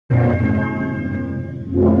When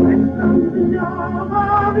comes the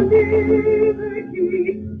love of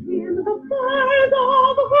liberty in the fires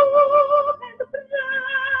of hope and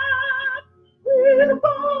blood, we'll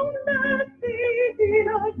found that faith in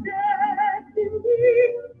our destiny,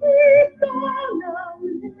 we saw our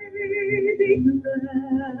living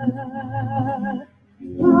land.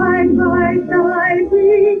 Side by side we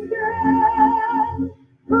stand,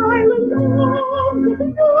 silent on the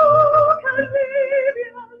blue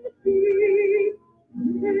Caribbean sea.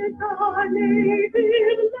 It's our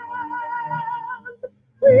native land.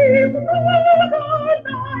 We brought our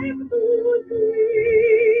life to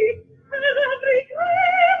see, and every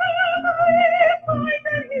dream we find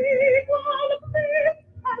an equal place,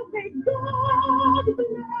 and may God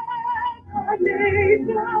bless our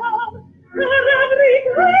nation. And every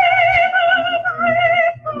dream we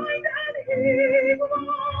find an equal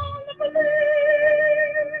place,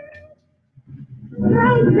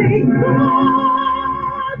 and may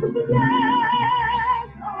God bless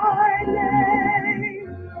our nation.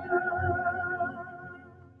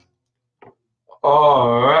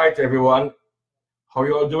 All right, everyone. How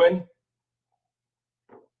you all doing?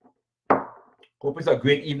 Hope it's a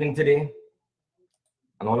great evening today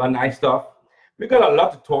and all that nice stuff. We got a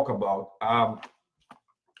lot to talk about.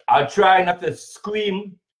 I'll try not to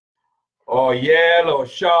scream or yell or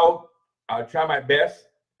shout. I'll try my best.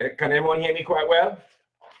 Can everyone hear me quite well?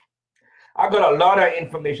 I've got a lot of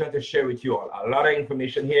information to share with you all. A lot of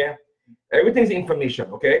information here. Everything's information,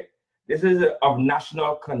 okay? This is of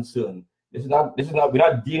national concern. We're not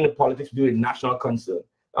dealing with politics, we're doing national concern.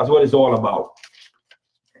 That's what it's all about.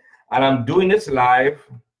 And I'm doing this live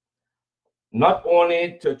not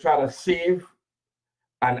only to try to save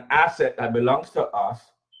an asset that belongs to us,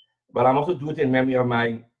 but I'm also doing it in memory of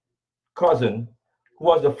my cousin, who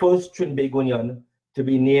was the first Trinbagonian to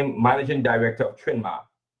be named managing director of Trinmar.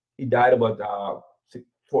 He died about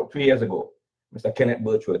 3 years ago, Mr. Kenneth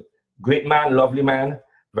Birchwood. Great man, lovely man,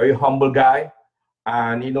 very humble guy.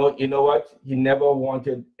 And you know what? He never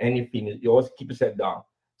wanted anything. He always keep his head down.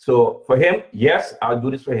 So for him, yes, I'll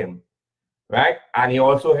do this for him, right? And he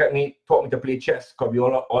also taught me to play chess, because we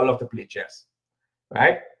all love to play chess,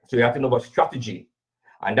 right? So you have to know about strategy.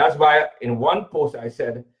 And that's why in one post I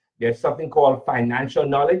said there's something called financial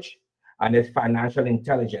knowledge and there's financial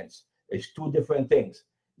intelligence. It's two different things.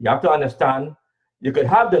 You have to understand, you could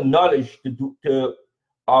have the knowledge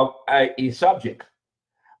of a subject,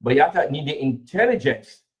 but you have to need the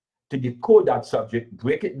intelligence to decode that subject,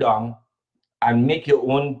 break it down, and make your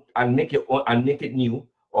own, and make it new,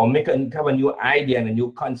 or have a new idea and a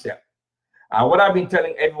new concept. And what I've been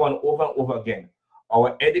telling everyone over and over again,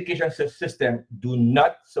 our education system do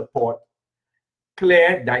not support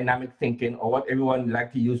clear dynamic thinking, or what everyone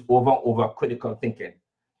like to use over and over, critical thinking.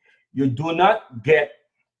 You do not get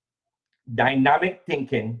dynamic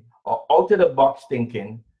thinking or out of the box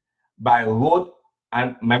thinking by rote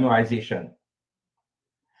and memorization.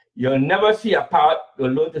 You'll never see a parrot who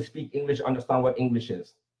learn to speak English, understand what English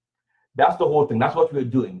is. That's the whole thing. That's what we're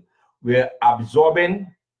doing. We're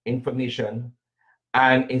absorbing information,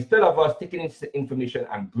 and instead of us taking this information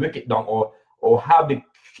and break it down, or have the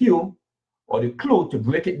cue or the clue to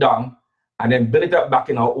break it down and then build it up back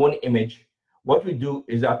in our own image, what we do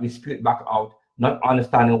is that we spit it back out, not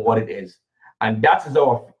understanding what it is. And that is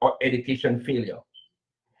our education failure.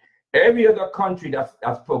 Every other country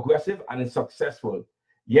that's progressive and is successful,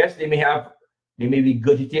 yes, they may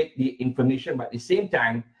regurgitate the information, but at the same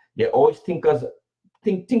time, they're always tinkerers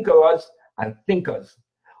and thinkers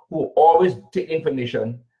who always take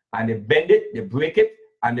information and they bend it, they break it,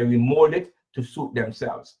 and they remold it to suit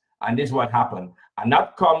themselves. And this is what happened. And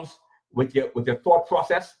that comes with your thought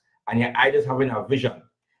process and your ideas having a vision.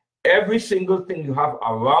 Every single thing you have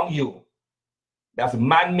around you that's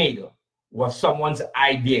man-made was someone's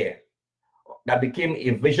idea that became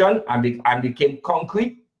a vision and became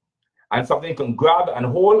concrete, and something you can grab and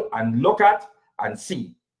hold and look at and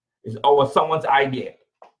see. It's always someone's idea.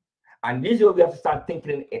 And this is where we have to start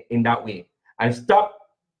thinking in that way and stop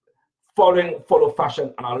follow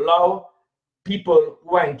fashion and allow people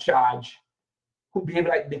who are in charge, who behave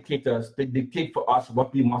like dictators, to dictate for us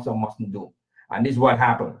what we must or mustn't do. And this is what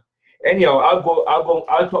happened. Anyhow, I'll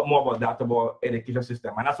talk more about that, about education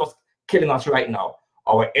system. And that's what's killing us right now.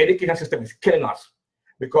 Our education system is killing us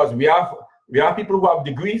because we have people who have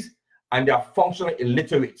degrees and they are functional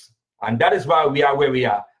illiterates. And that is why we are where we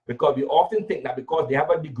are, because we often think that because they have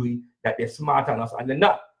a degree that they're smarter than us, and they're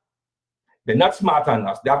not. They're not smarter than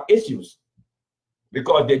us. They have issues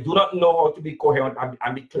because they do not know how to be coherent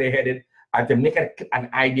and be clear-headed and to make an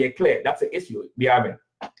idea clear. That's the issue we're having.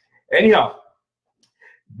 Anyhow,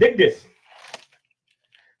 dig this.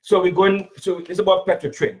 So we're going, so it's about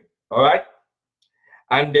Petrotrin, all right?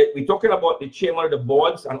 And we're talking about the chairman of the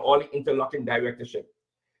boards and all the interlocking directorship.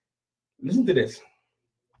 Listen to this.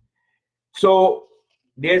 So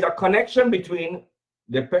there's a connection between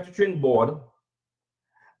the Petrotrin board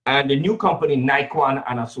and the new company, Nikon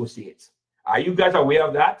and Associates. Are you guys aware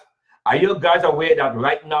of that? Are you guys aware that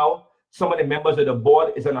right now, some of the members of the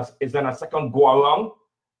board is on a second go around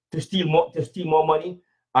to steal more money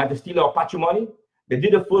and to steal our patrimony? They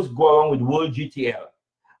did the first go around with World GTL.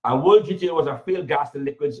 And World GTL was a failed gas to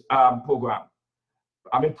liquids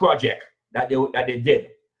project that they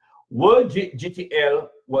did. World GTL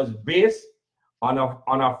was based on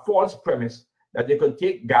a false premise that they could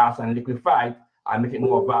take gas and liquefy it and make it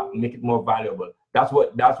more valuable. That's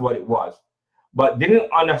what it was. But they didn't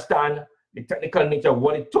understand the technical nature of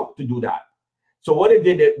what it took to do that. So what they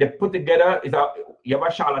did, they put together is you have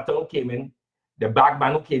a charlatan who came in, the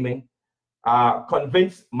bagman who came in,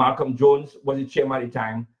 convinced Malcolm Jones, was the chairman at the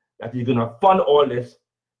time, that he's going to fund all this.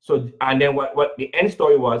 So, and then what the end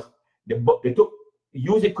story was, they took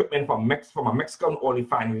used equipment from a Mexican oil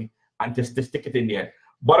refinery and just to stick it in there.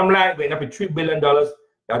 Bottom line, we end up with $3 billion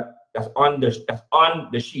that's on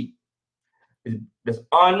the sheet. That's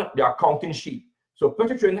on the accounting sheet. So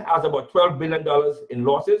Petrotrin has about $12 billion in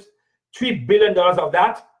losses. $3 billion of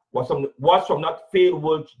that was from that failed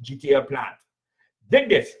World GTL plant. Dig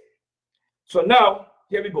this. So now,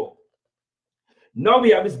 here we go. Now we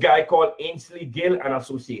have this guy called Ainsley Gill and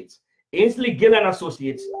Associates. Ainsley Gill and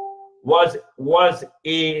Associates was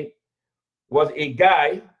a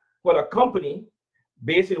guy for a company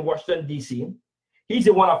based in Washington, D.C. He's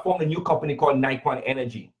the one that formed a new company called Nikon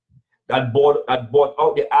Energy that bought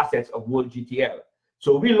out the assets of World GTL.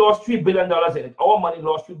 So we lost $3 billion in it. Our money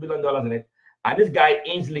lost $3 billion in it. And this guy,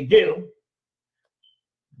 Ainsley Gill,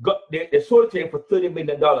 they sold it to him for $30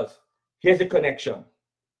 million. Here's the connection.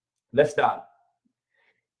 Let's start.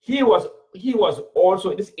 He was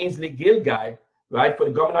also, this Ainsley Gill guy, right, for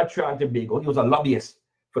the government of Trinidad and Tobago. He was a lobbyist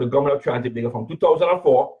for the government of Trinidad and Tobago from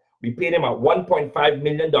 2004. We paid him at $1.5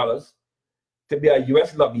 million to be a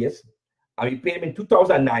U.S. lobbyist. And we paid him in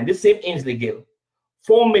 2009, this same Ainsley Gill,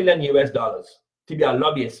 $4 million to be a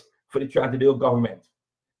lobbyist for the Trinidad and Tobago government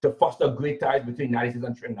to foster great ties between the United States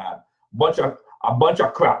and Trinidad. A bunch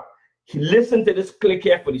of crap. He listened to this clip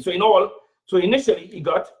carefully. So initially he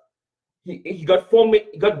got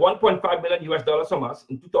 $1.5 million from us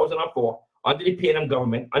in 2004 under the PNM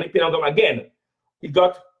government. Under the PNM government again, he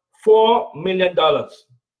got $4 million.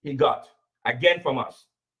 He got again from us.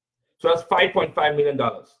 So that's $5.5 million.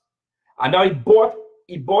 And now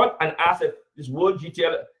he bought an asset, this World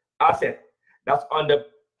GTL asset, that's on the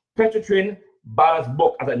Petrotrin balance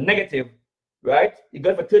book as a negative, right? He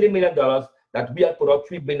got for $30 million that we had put out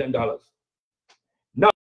 $3 billion. Now,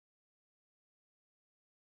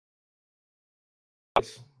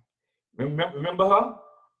 remember her?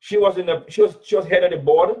 She was head of the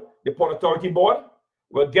board, the Port Authority board.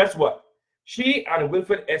 Well, guess what? She and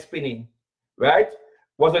Wilfred Espiney, right,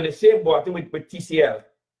 was on the same board, I think, with TCL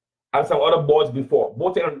and some other boards before.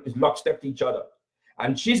 Both of them is lockstep to each other.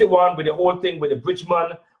 And she's the one with the whole thing with the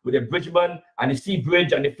Bridgman and the Sea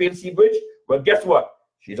Bridge and the failed Sea Bridge. Well, guess what?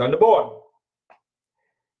 She's on the board.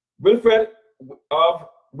 Wilfred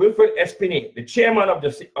Espiney, the chairman of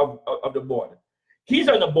the board. He's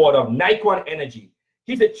on the board of Nikon Energy.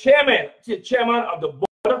 He's the chairman of the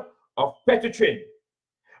board of Petrotrin.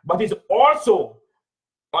 But he's also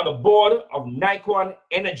on the board of Nikon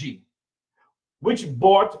Energy, which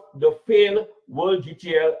bought the failed World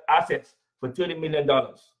GTL assets for $30 million.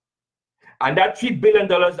 And that $3 billion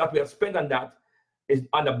that we have spent on that is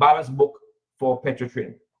on the balance book for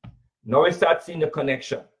Petrotrin. Now we start seeing the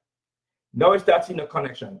connection.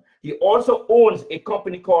 He also owns a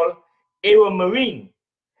company called Aero Marine.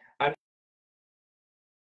 And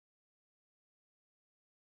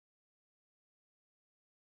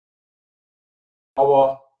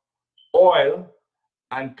our oil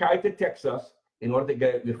and carry to Texas in order to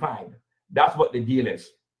get it refined. That's what the deal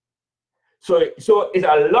is. So it's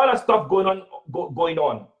a lot of stuff going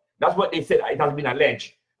on. That's what they said. It has been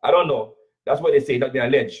alleged. I don't know. That's what they say. It has been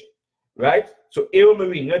alleged, right? So Aero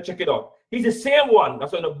Marine, let's check it out. He's the same one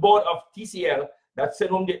that's on the board of TCL that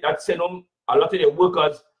sent home a lot of their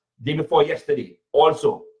workers day before yesterday.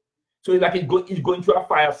 Also, so it's like he's going through a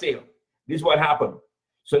fire sale. This is what happened.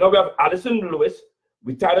 So now we have Alison Lewis,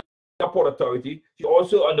 retired Port Authority. She's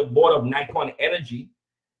also on the board of Nikon Energy,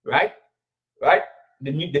 right?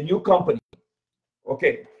 The new company.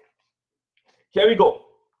 Okay, here we go.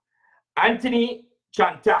 Anthony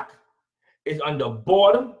Chantak is on the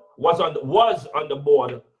board, was on the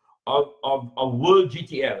board of World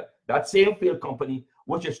GTL, that same failed company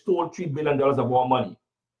which has stole $3 billion of our money.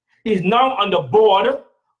 He's now on the board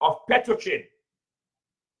of Petrotrin.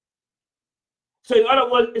 So in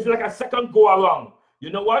other words, it's like a second go around. You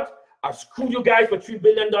know what? I screwed you guys for $3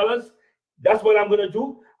 billion. That's what I'm going to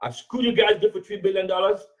do. I screwed you guys good for $3 billion.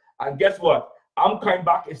 And guess what? I'm coming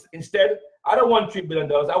back. Instead, I don't want $3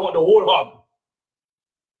 billion. I want the whole hub.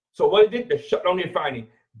 So what they did? They shut down the refining.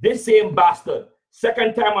 This same bastard,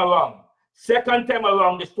 second time around,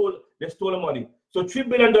 they stole the money. So $3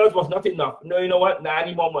 billion was not enough. No, you know what? Now I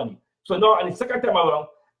need more money. So now, and the second time around,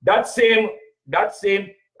 that same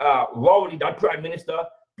Rowley, that prime minister,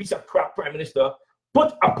 piece of crap prime minister,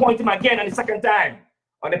 appoint him again on the second time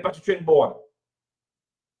on the Petrotrin board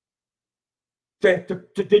to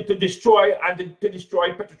destroy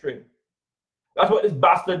Petrotrin. That's what this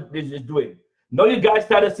bastard is doing. Now you guys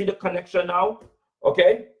start to see the connection now,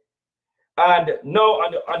 okay? And now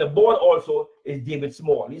on the board also is David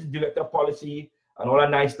Small. He's director of policy and all that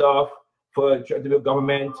nice stuff for the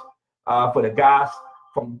government, for the gas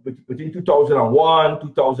from between 2001,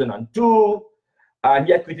 2002, and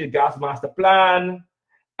he had created gas master plan,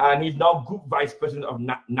 and he's now group vice president of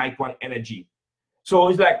Nikon Energy. So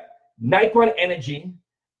it's like Nikon Energy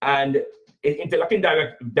and interlocking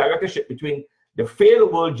directorship between the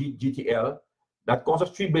failed World GTL that cost us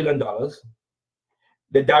 $3 billion,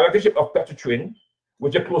 the directorship of Petrotrin,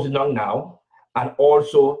 which are closing down now, and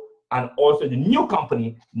also the new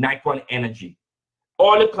company, Nikon Energy.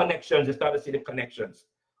 All the connections, you start to see the connections.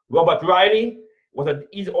 Robert Riley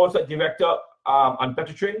he's also a director on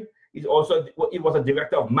Petrotrin. He was a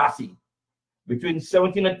director of Massey between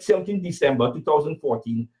 17 December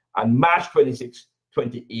 2014 and March 26,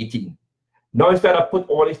 2018. Now you start to put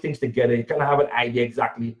all these things together, you kind of have an idea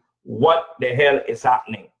exactly what the hell is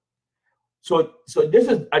happening. So this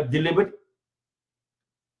is a deliberate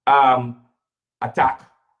attack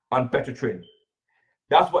on Petrotrin.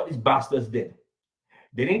 That's what these bastards did.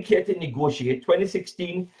 They didn't care to negotiate.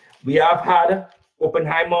 2016, we have had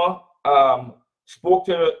Oppenheimer spoke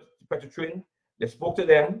to Petrotrin. They spoke to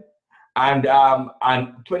them, and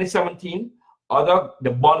 2017,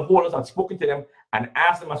 the bondholders had spoken to them and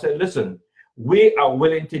asked them. I said, "Listen, we are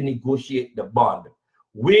willing to negotiate the bond.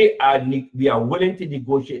 We are willing to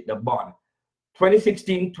negotiate the bond."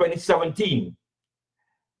 2016, 2017.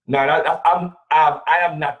 Now I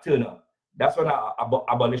am not Turner. That's one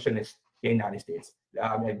abolitionist in the United States.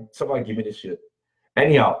 Somebody give me this shit.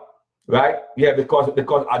 Anyhow, right? Yeah, because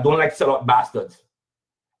I don't like sellout bastards.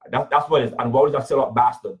 That's what it is. And what is a sellout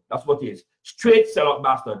bastard? That's what it is. Straight sellout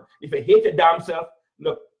bastard. If you hate your damn self,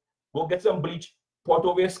 look, go get some bleach, pour it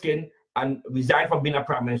over your skin, and resign from being a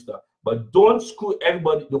prime minister. But don't screw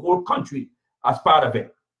everybody, the whole country, as part of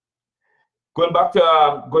it. Going back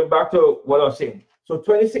to what I was saying. So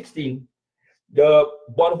 2016, the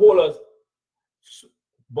bondholders,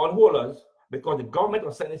 because the government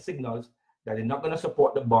was sending signals that they're not going to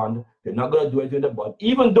support the bond, they're not going to do anything with the bond,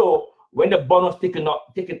 even though when the bond was taken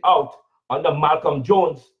out under Malcolm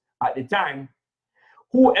Jones at the time,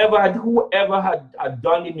 whoever had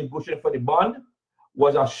done the negotiation for the bond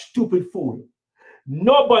was a stupid fool.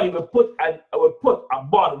 Nobody would put a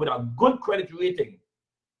bond with a good credit rating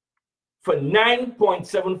for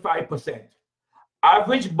 9.75%.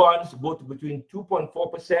 Average bonds go to between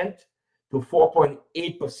 2.4% to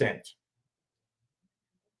 4.8%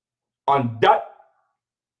 on that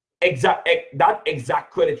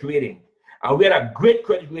exact credit rating. And we had a great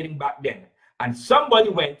credit rating back then. And somebody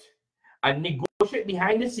went and negotiated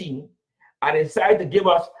behind the scene and decided to give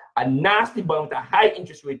us a nasty bond with a high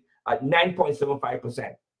interest rate at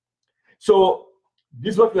 9.75%. So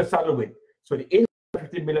this is what we're started with. So the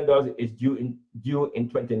 $850 million is due in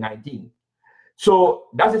 2019. So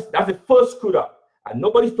that's the first screw up, and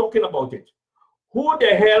nobody's talking about it. Who the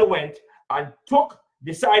hell went and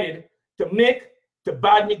decided to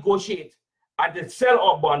bad negotiate and to sell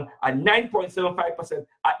our bond at 9.75%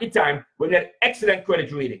 at the time when we had excellent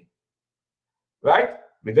credit rating? Right?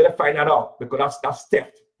 We gotta find that out because that's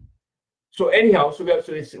theft. So anyhow,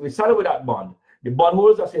 we started with that bond. The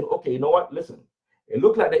bondholders are saying, okay, you know what? Listen, it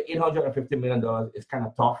looked like the $850 million is kind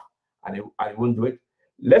of tough, and I wouldn't do it.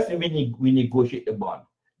 Let's renegotiate the bond.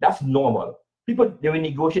 That's normal. People, they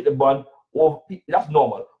renegotiate the bond. That's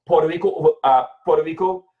normal. Puerto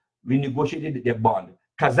Rico renegotiated their bond.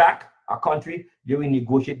 Kazakh, a country, they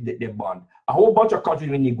renegotiated their bond. A whole bunch of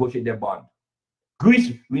countries renegotiate their bond.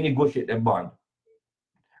 Greece renegotiate their bond.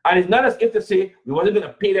 And it's not as if to say we wasn't going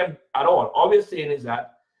to pay them at all. All we're saying is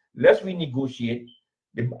that let's renegotiate.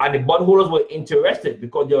 And the bondholders were interested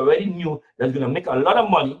because they already knew that's going to make a lot of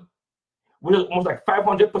money, which is almost like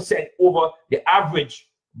 500% over the average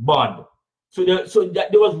bond. So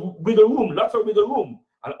that there was wiggle room, lots of wiggle room.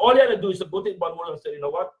 And all they had to do is to go to the bondholder and say, you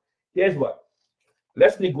know what? Here's what.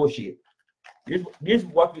 Let's negotiate. This is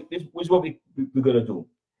what we're gonna do.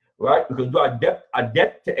 Right? We can do a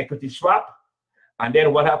debt to equity swap. And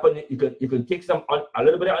then what happened? You can take a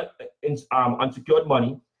little bit of unsecured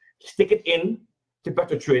money, stick it in to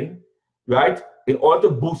Petrotrin, right? In order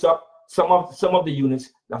to boost up some of the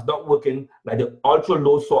units that's not working, like the ultra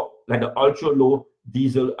low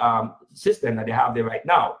diesel system that they have there right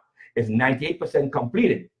now. Is 98%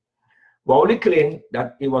 completed. Rowley claimed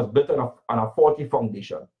that it was built on a faulty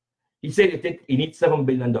foundation. He said he needs $7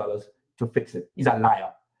 billion to fix it. He's a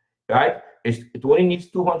liar, right? It only needs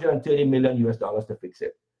 $230 million to fix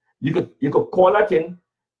it. You could call that in,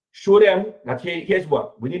 show them that here's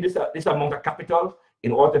what we need this amount of capital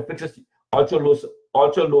in order to fix this ultra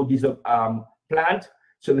low diesel plant,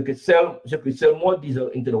 so we could sell more diesel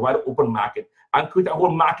into the wide open market and create a whole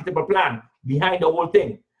marketable plan behind the whole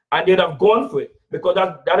thing. And they'd have gone for it because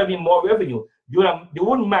that'd be more revenue. They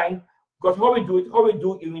wouldn't mind, because how we do it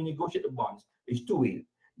when we negotiate the bonds is two ways.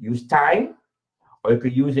 Use time, or you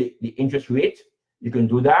could use the interest rate. You can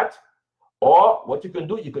do that. Or what you can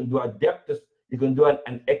do an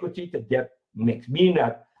equity to debt mix, meaning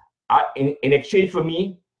that in exchange for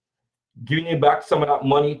me giving you back some of that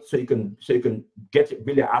money so you can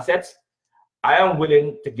build your assets, I am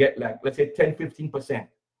willing to get, like, let's say 10-15%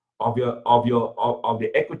 of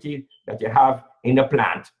the equity that you have in the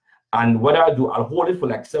plant. And what I'll do, I'll hold it for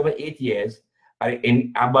like 7-8 years.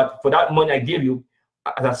 But for that money I give you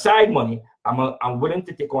as a side money, I'm willing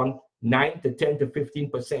to take on 9 to 10 to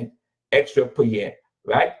 15% extra per year,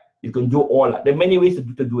 right? You can do all that. There are many ways to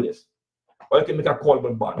do this. Or you can make a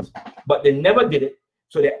callable bonds. But they never did it.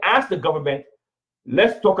 So they asked the government,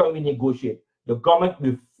 let's talk and we negotiate. The government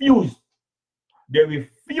refused. They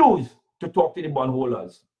refused to talk to the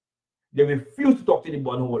bondholders. They refused to talk to the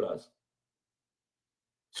bondholders.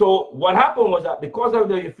 So what happened was that because of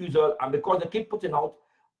the refusal and because they keep putting out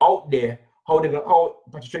there how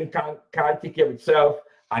Petrotrin can't take care of itself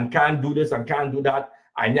and can't do this and can't do that,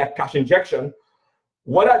 and that cash injection,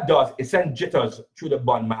 what that does is send jitters through the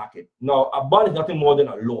bond market. Now, a bond is nothing more than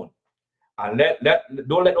a loan. And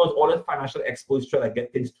don't let all the financial experts try to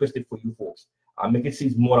get things twisted for you folks and make it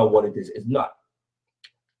seem more than what it is. It's not.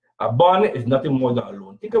 A bond is nothing more than a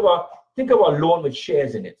loan. Think about a loan with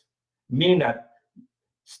shares in it, meaning that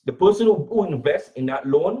the person who invests in that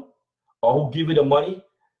loan or who give you the money,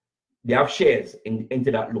 they have shares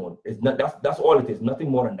into that loan. It's not, that's all it is, nothing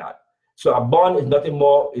more than that. So a bond is nothing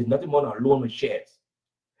more than a loan with shares.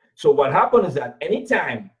 So what happens is that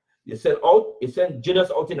anytime you send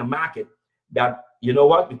jitters out in the market that, you know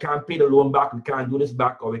what, we can't pay the loan back, we can't do this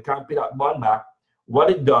back, or we can't pay that bond back,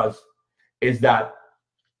 what it does is that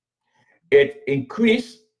it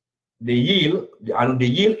increases the yield, and the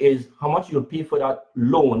yield is how much you'll pay for that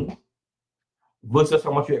loan versus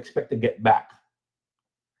how much you expect to get back.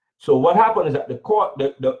 So what happens is that the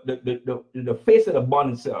face of the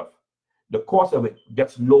bond itself, the cost of it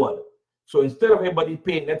gets lowered. So instead of everybody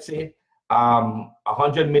paying, let's say,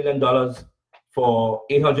 $100 million for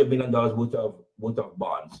 $800 million worth of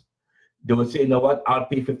bonds, they would say, you know what, I'll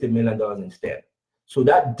pay $50 million instead. So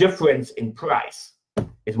that difference in price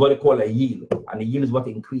is what they call a yield, and the yield is what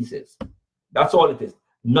increases. That's all it is,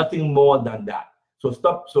 nothing more than that.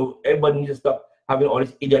 So everybody needs to stop having all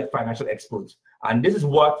these idiot financial experts. And this is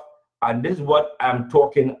what I'm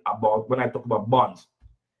talking about when I talk about bonds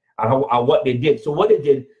and what they did. So what they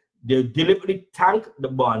did, they deliberately tank the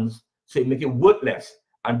bonds so you make it worthless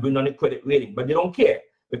and bring down the credit rating. But they don't care,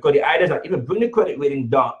 because the idea is that if you bring the credit rating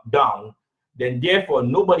down, then therefore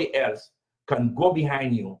nobody else can go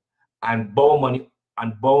behind you and borrow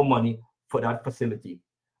money for that facility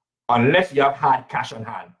unless you have hard cash on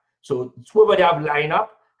hand. So whoever they have lined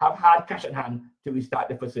up have hard cash on hand to restart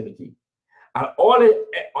the facility. And all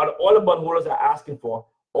the bondholders are asking for,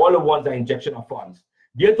 all the ones are injection of funds.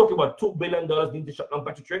 They're talking about $2 billion need to shut down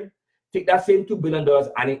Petrotrin. Take that same $2 billion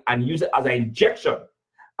and use it as an injection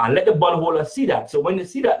and let the bondholders see that. So when they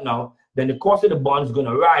see that now, then the cost of the bond is going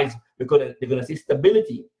to rise because they're going to see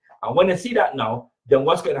stability. And when they see that now, then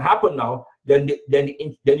what's going to happen now? Then you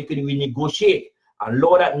can renegotiate and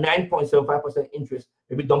lower that 9.75% interest,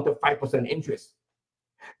 maybe down to 5% interest.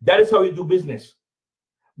 That is how you do business.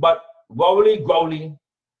 But growly,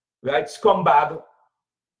 right? Scumbag,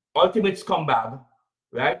 ultimate scumbag,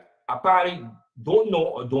 right? Apparently don't know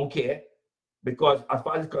or don't care, because as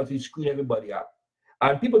far as the country, screwing everybody up.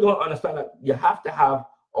 And people don't understand that you have to have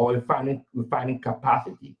a refining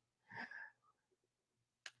capacity.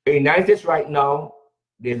 In the United States right now,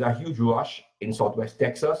 there's a huge rush in Southwest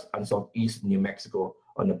Texas and Southeast New Mexico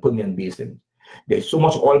on the Permian Basin. There's so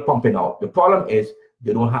much oil pumping out. The problem is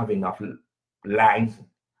they don't have enough lines,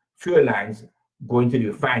 fuel lines going to the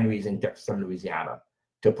refineries in Texas and Louisiana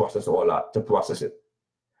to process all that, to process it.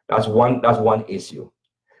 That's one issue.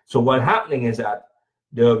 So what's happening is that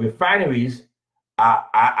the refineries are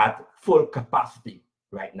at full capacity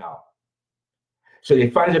right now. So they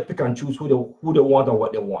finally pick and choose who they want or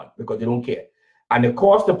what they want because they don't care. And the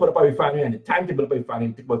cost to put up a refinery and the time to build up a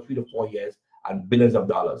refinery takes about 3 to 4 years and billions of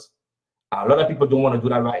dollars. A lot of people don't want to do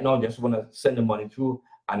that right now. They just want to send the money through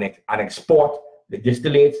and export the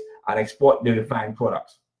distillates and export the refined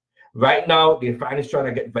products. Right now, the refinery is trying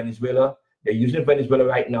to get Venezuela. They're using Venezuela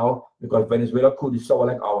right now because Venezuela crude is sour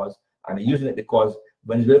like ours, and they're using it because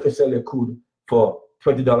Venezuela can sell their crude for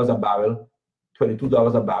 $20 a barrel,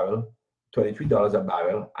 $22 a barrel, $23 a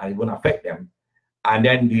barrel, and it won't affect them. And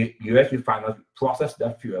then the US refiners process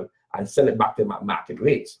that fuel and sell it back to market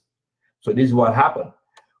rates. So this is what happened.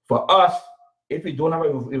 For us, if we don't have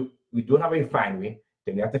a refinery,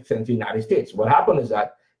 then we have to send it to the United States. What happened is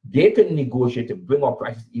that they can negotiate to bring our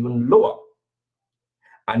prices even lower.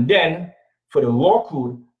 And then for the raw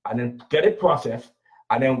crude, and then get it processed,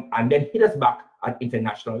 and then hit us back at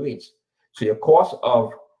international rates. So your cost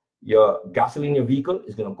of your gasoline in your vehicle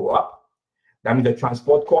is going to go up. That means the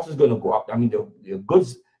transport cost is going to go up. That means your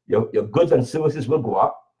goods and services will go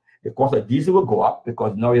up. The cost of diesel will go up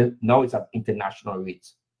because now it's at international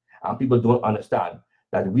rates. And people don't understand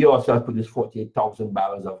that we ourselves produce 48,000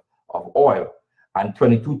 barrels of oil, and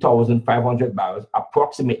 22,500 barrels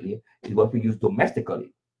approximately is what we use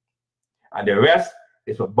domestically. And the rest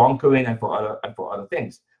is for bunkering and for other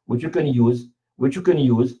things, which you can use. We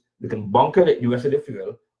can bunker the rest of the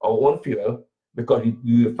fuel, our own fuel, because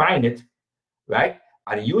you refine it, right?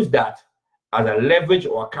 And use that as a leverage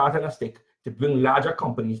or a carrot and a stick to bring larger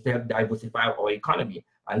companies to help diversify our economy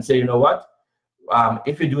and say, you know what?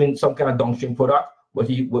 If you're doing some kind of downstream product, which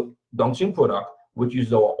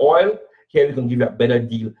uses our oil, here we can give you a better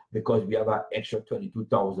deal because we have an extra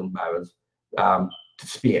 22,000 barrels to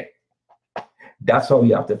spare. That's how we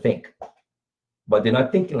have to think. But they're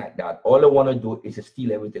not thinking like that. All they want to do is to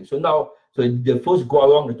steal everything. So the first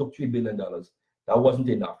go around, they took $3 billion. That wasn't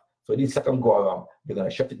enough. So this second go around, they're going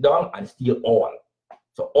to shut it down and steal all.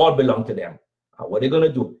 So all belong to them. And what are they going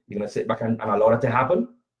to do? You're going to sit back and allow that to happen?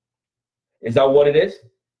 Is that what it is?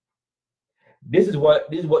 This is what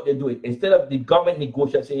they're doing. Instead of the government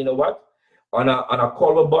negotiating, saying, you know what, on a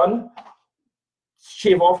call bond,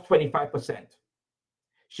 shave off 25%,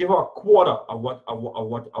 shave off a quarter of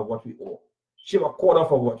what we owe, shave a quarter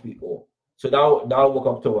of what we owe. So that'll work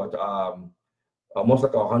up to what, almost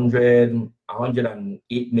like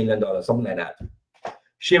 $108 million, something like that.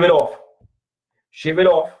 Shave it off. Shave it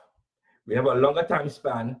off. We have a longer time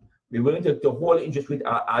span. We're willing to hold the interest rate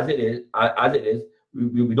as it is.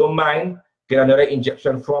 We don't mind get another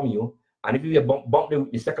injection from you. And if you bump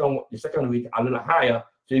the second rate a little higher,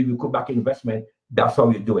 so you put back investment, that's how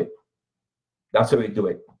you do it. That's how we do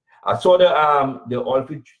it. I saw the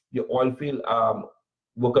oil field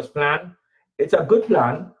workers plan. It's a good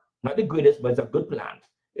plan, not the greatest, but it's a good plan.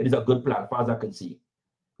 It is a good plan, as far as I can see,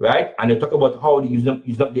 right? And they talk about how to use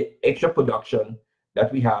up the extra production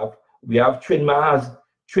that we have. We have Trinma has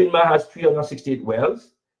 368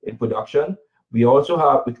 wells in production. We also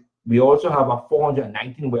have a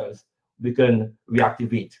 419 wells we can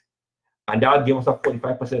reactivate, and that'll give us a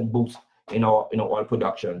 45% boost in our oil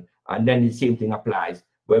production. And then the same thing applies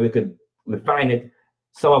where we could refine it.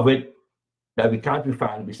 Some of it that we can't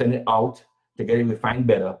refine, we send it out to get it refined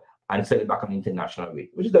better and sell it back on the international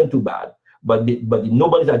rate, which is not too bad. But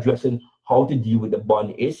nobody's addressing how to deal with the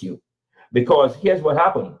bond issue, because here's what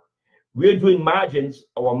happened. We're doing margins.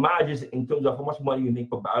 Our margins in terms of how much money we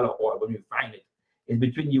make per barrel of oil when we refine it is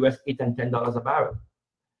between $8 and $10 a barrel.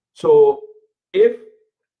 So if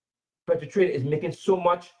Petrotrade is making so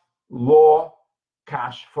much raw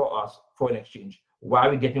cash for us for an exchange, why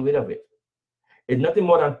are we getting rid of it? It's nothing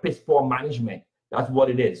more than piss poor management. That's what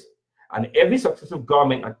it is. And every successive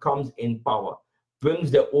government that comes in power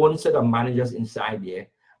brings their own set of managers inside there,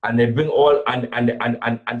 and they bring all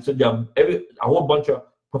and so there a whole bunch of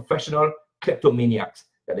professional kleptomaniacs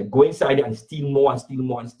that they go inside there and steal more and steal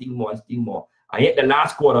more and steal more and steal more. And yet the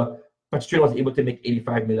last quarter, Petrotrade was able to make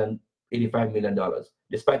 $85 million,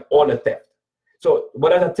 despite all the theft. So what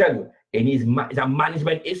does that tell you? It's a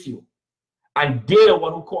management issue. And they're the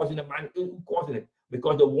one who causing it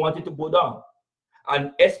because they want it to go down.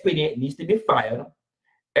 And Espinay needs to be fired.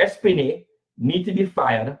 Espinay needs to be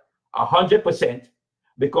fired 100%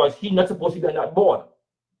 because he's not supposed to be on that board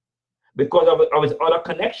because of his other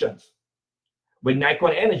connections with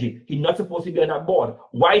Nikon Energy. He's not supposed to be on that board.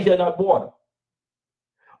 Why is he on that board?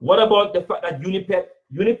 What about the fact that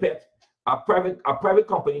Unipet, a private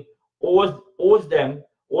company, owes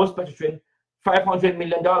Petrotrin $500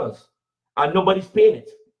 million, and nobody's paying it?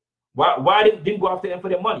 Why didn't go after them for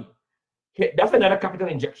their money? That's another capital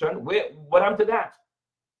injection. What happened to that?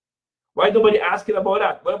 Why nobody asking about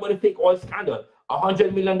that? What about the fake oil scandal?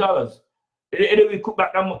 $100 million. And they recoup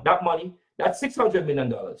back that money. That's $600 million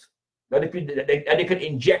that they could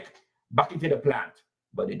inject back into the plant.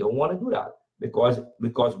 But they don't want to do that because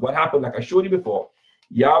what happened, like I showed you before,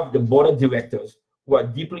 you have the board of directors who are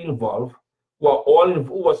deeply involved,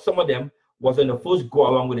 some of them was in the first go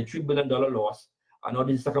along with a $3 billion loss, and now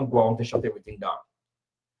this is the second go along to shut everything down.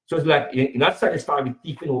 So it's like you're not satisfied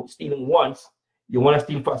with stealing once, you want to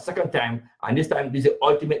steal for a second time, and this time this is the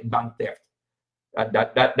ultimate bank theft.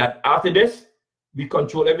 That after this, we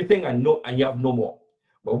control everything and you have no more.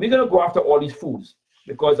 But we're gonna go after all these foods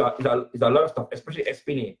because it's a lot of stuff, especially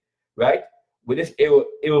Espinay, right? With this Aero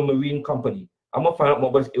Marine company. I'm gonna find out more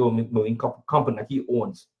about this Aero Marine company that he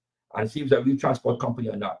owns and see if it's a real transport company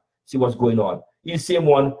or not. See what's going on. He's the same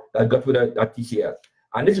one that got rid of that TCL.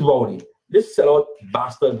 And this is Rowley, this sellout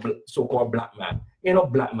bastard so-called black man. You know,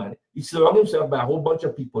 black man. He surrounded himself by a whole bunch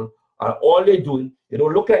of people, and all they're doing, they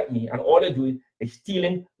don't look like me, and all they're doing is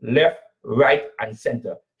stealing left, right, and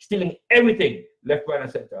center. Stealing everything left, right,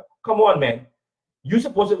 and center. Come on, man. You're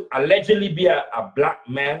supposed to allegedly be a black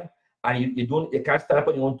man, and you can't stand up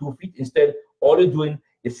on your own 2 feet. Instead, all you're doing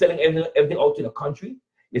is selling everything out to the country.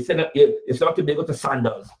 You're selling to be able to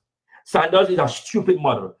Sandals. Sandals is a stupid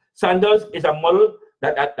model. Sandals is a model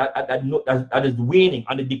that is waning,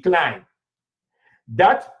 on the decline.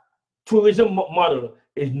 That tourism model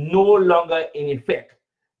is no longer in effect.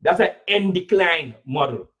 That's an end decline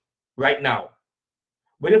model right now.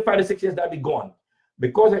 Within 5 to 6 years, that'll be gone.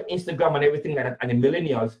 Because of Instagram and everything like that, and the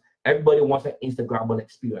millennials, everybody wants an Instagrammable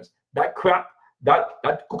experience. That crap,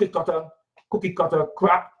 that cookie cutter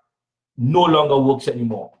crap no longer works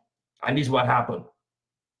anymore. And this is what happened.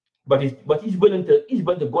 But he's willing to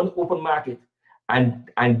go in the open market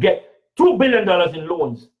and get $2 billion in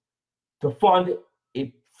loans to fund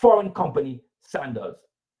a foreign company, Sandals.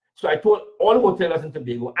 So I told all hoteliers in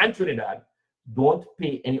Tobago and Trinidad, don't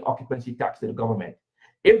pay any occupancy tax to the government.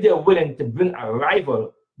 If they're willing to bring a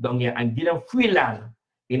rival down here and give them free land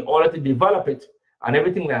in order to develop it and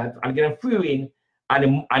everything like that, and give them free reign,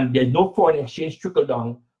 and there's no foreign exchange trickle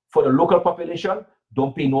down for the local population,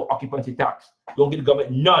 don't pay no occupancy tax. Don't give the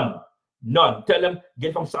government none. Tell them,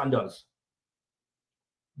 get from Sandals.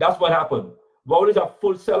 That's what happened. Rowley's a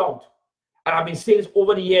full sellout. And I've been saying this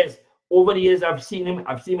over the years. Over the years, I've seen him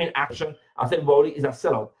in action. I said Rowley is a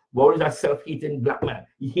sellout. Rowley is a self-hating black man.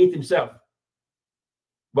 He hates himself.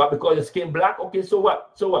 But because his skin black, okay, so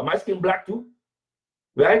what? So what? My skin black too,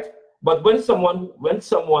 right? But when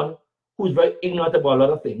someone who's very ignorant about a lot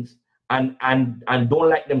of things and don't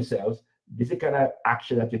like themselves, this is the kind of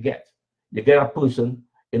action that you get. You get a person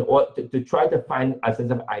in order to try to find a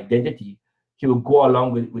sense of identity. He will go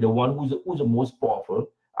along with the one who's the most powerful,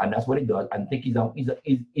 and that's what he does, and think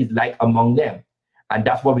he's like among them, and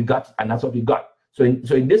that's what we got, and that's what we got. So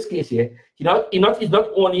in this case here, he's not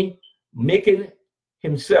only making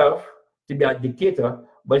himself to be a dictator,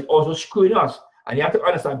 but it's also screwing us. And you have to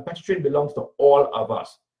understand, Petrotrin belongs to all of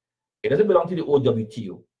us. It doesn't belong to the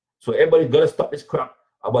OWTU. So everybody's got to stop this crap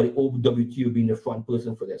about the OWTU being the front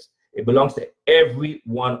person for this. It belongs to every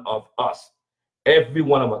one of us. Every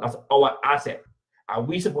one of us. That's our asset. And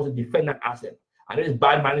we're supposed to defend that asset. And these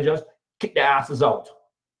bad managers, kick their asses out.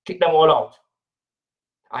 Kick them all out.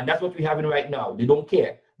 And that's what we're having right now. They don't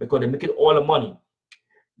care because they're making all the money.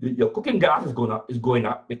 Your cooking gas is going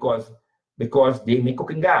up because they make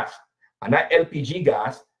cooking gas. And that LPG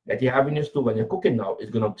gas that you have in your stove when you're cooking now is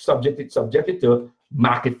going to subject it to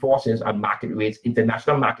market forces and market rates,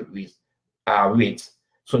 international market rates.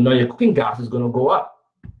 So now your cooking gas is going to go up.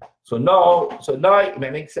 So now it may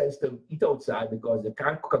make sense to eat outside because you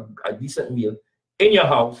can't cook a decent meal in your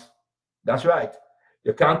house. That's right.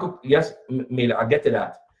 You can't cook. Yes, Mila, I get to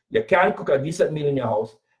that. You can't cook a decent meal in your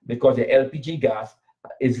house because the LPG gas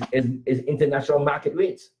is international market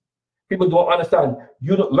rates. People don't understand.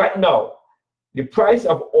 You know, right now, the price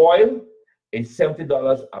of oil is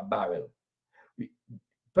 $70 a barrel.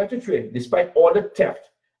 Petrotrin, despite all the theft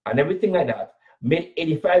and everything like that, made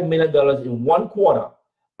 $85 million in 1 quarter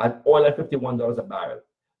at oil at $51 a barrel.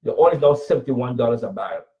 The oil is now $71 a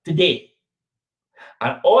barrel today.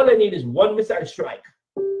 And all they need is one missile strike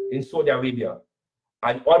in Saudi Arabia,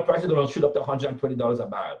 and oil prices are going to shoot up to $120 a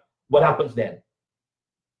barrel. What happens then?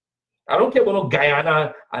 I don't care about no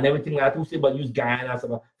Guyana and everything like that. Who say about use Guyana?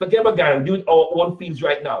 Forget about Guyana. We're doing our own fields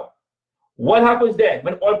right now. What happens then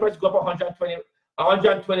when oil prices go up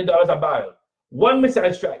 $120 a barrel. One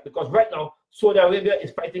missile strike, because right now Saudi Arabia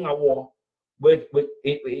is fighting a war with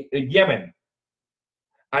Yemen,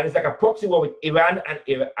 and it's like a proxy war with Iran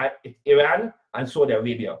and Saudi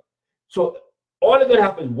Arabia. So all that's gonna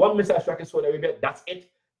happen is one missile strike in Saudi Arabia. That's it.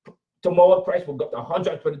 Tomorrow price will go up to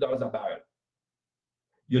 $120 a barrel.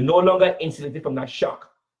 You're no longer insulated from that shock.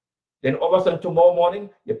 Then all of a sudden tomorrow morning,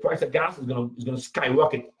 the price of gas is gonna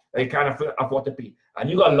skyrocket. And you can't afford to pay. And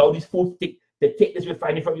you gotta allow these fools to take this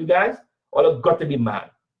refining from you guys, or they've got to be mad.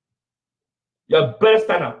 You better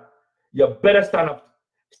stand up. You better stand up.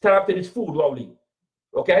 Stand up to this food, Rowley.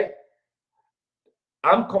 Okay?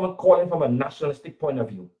 I'm calling from a nationalistic point of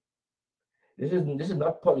view. This is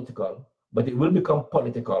not political, but it will become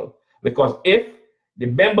political, because if the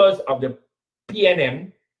members of the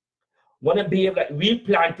PNM want to behave like real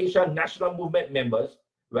plantation national movement members,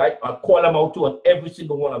 right? I'll call them out too on every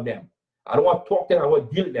single one of them. I don't want to talk to them, I want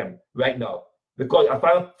to deal with them right now. Because as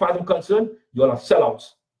far as I'm concerned, you all are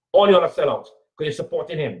sellouts. All you all are sellouts because you're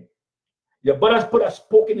supporting him. Your brothers put a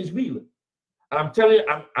spoke in his wheel. And I'm telling you,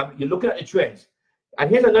 you're looking at the trends. And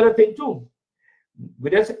here's another thing too.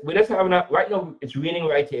 We're just having right now, it's raining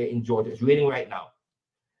right here in Georgia. It's raining right now.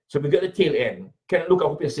 So we got the tail end. Can look, I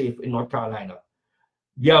hope you're safe in North Carolina.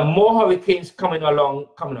 There are more hurricanes coming along.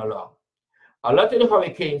 A lot of the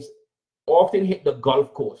hurricanes often hit the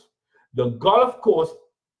Gulf Coast. The Gulf Coast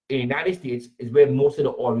in the United States is where most of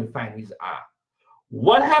the oil refineries are.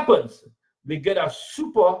 What happens? We get a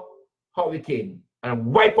super hurricane and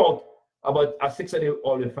wipe out about 6 of the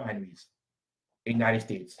oil refineries in the United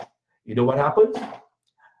States. You know what happens?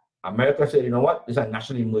 America said, you know what? This is a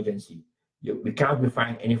national emergency. We can't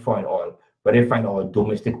refine any foreign oil, but they find our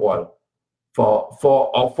domestic oil for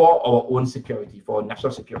our own security, for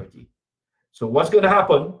national security. So what's going to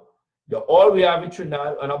happen? The oil we have in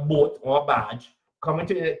Trinidad on a boat or a barge coming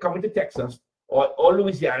to Texas or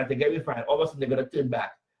Louisiana to get refined, all of a sudden they're going to turn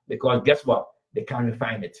back, because guess what? They can't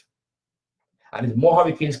refine it. And there's more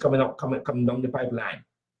hurricanes coming down the pipeline.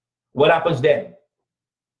 What happens then?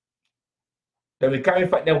 Then we can't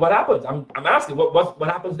refine. Then what happens? I'm asking, what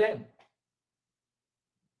happens then?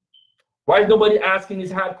 Why is nobody asking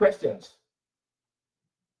these hard questions?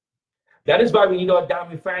 That is why we need our damn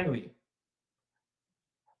refinery.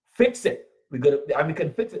 Fix it. We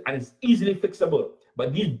can fix it, and it's easily fixable.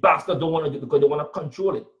 But these bastards don't want to do it because they want to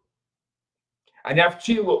control it. And you have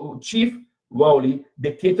Chief Rowley,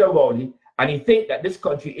 Dictator Rowley, and he thinks that this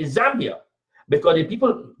country is Zambia. Because the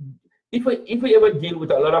people, if we ever deal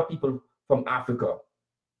with a lot of people from Africa,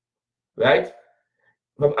 right?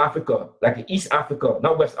 From Africa, like East Africa,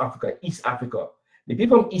 not West Africa, East Africa. The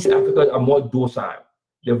people from East Africa are more docile.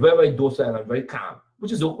 They're very, very docile and very calm,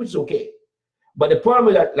 which is okay. But the problem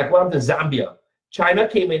is that, like one of the Zambia, China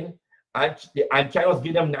came in and China was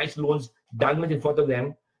giving them nice loans, dangling in front of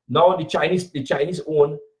them. Now the Chinese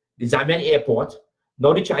own the Zambian airport.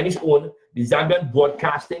 Now the Chinese own the Zambian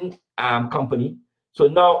broadcasting company. So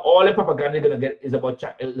now all the propaganda they're gonna get is about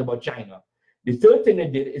China. The third thing they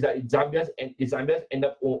did is that the Zambians end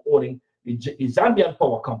up owning the Zambian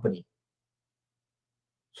power company.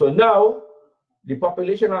 So now the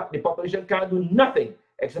population can't do nothing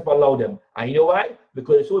except allow them. And you know why?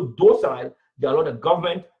 Because they're so docile, they allow the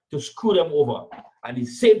government to screw them over. And the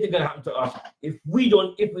same thing gonna happen to us if we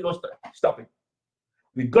don't stop it.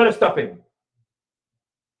 We gotta stop him.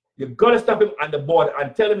 You gotta stop him on the border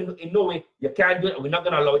and tell him in no way you can't do it. We're not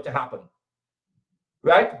gonna allow it to happen.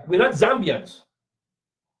 Right? We're not Zambians.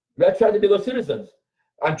 We're Trinidad and Tobago citizens.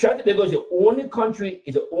 And Trinidad and Tobago is the only country,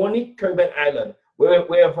 is the only Caribbean island where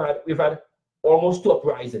we've had almost 2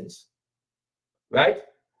 uprisings. Right?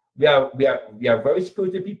 We are very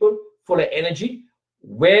spirited people, full of energy.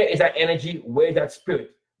 Where is that energy? Where is that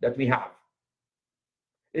spirit that we have?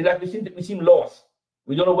 It's like we seem lost.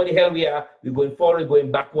 We don't know where the hell we are. We're going forward,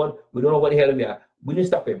 going backward. We don't know where the hell we are. We need to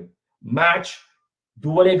stop him. March, do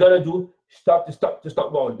what they gotta do. Stop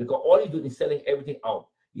rolling, because all he's doing is selling everything out.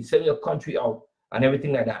 He's selling your country out and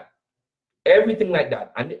everything like that. Everything like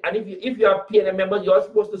that. And if you are PNM members, you're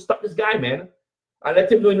supposed to stop this guy, man, and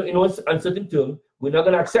let him know in uncertain terms. We're not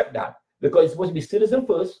gonna accept that, because it's supposed to be citizen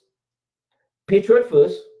first, patriot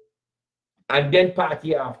first, and then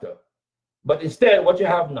party after. But instead, what you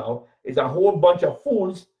have now is a whole bunch of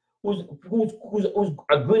fools who's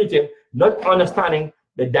agreeing with him, not understanding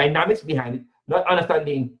the dynamics behind it, not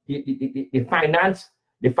understanding the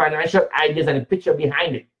financial ideas and the picture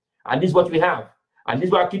behind it. And this is what we have. And this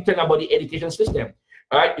is what I keep telling about the education system.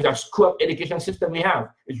 All right, it's a screw up education system we have.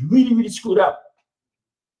 It's really, really screwed up.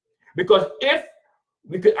 Because if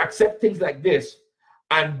we could accept things like this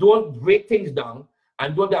and don't break things down,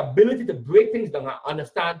 and don't have the ability to break things down and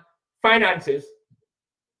understand finances,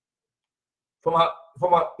 from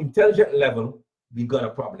an intelligent level, we got a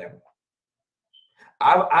problem.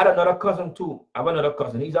 I had another cousin too. I have another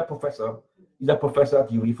cousin. He's a professor. He's a professor at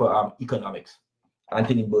UWI for economics,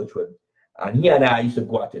 Anthony Birchwood. And he and I used to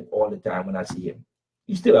go at it all the time when I see him.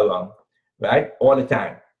 He's still around, right? All the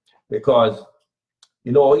time. Because,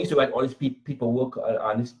 you know, he used to write all these people work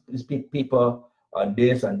on this paper on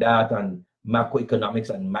this and that and macroeconomics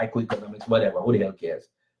and microeconomics, whatever. Who the hell cares,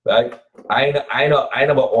 right? I know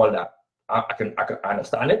about all that. I can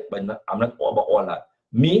understand it, but I'm not about all that.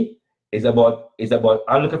 Me is about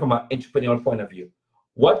I'm looking from an entrepreneurial point of view.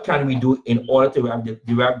 What can we do in order to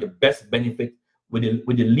derive the best benefit with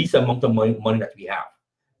the least amount of money that we have?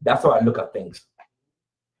 That's how I look at things,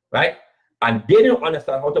 right? And they don't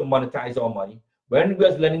understand how to monetize our money. When we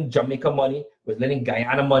was lending Jamaica money, we was lending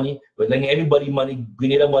Guyana money, we was lending everybody money,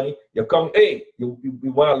 Grenada money. You come, hey, we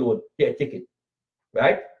want a loan, here, take it,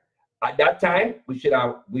 right? At that time, we should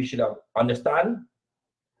have understand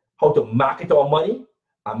how to market our money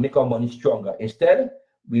and make our money stronger. Instead,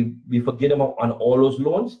 we forget them on all those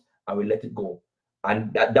loans and we let it go,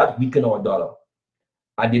 and that weaken our dollar.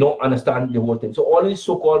 And they don't understand the whole thing. So all these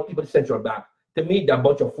so-called people, central bank, to me, they're a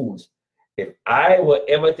bunch of fools. If I were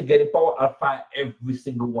ever to get in power, I'll fire every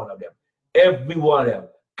single one of them. Every one of them.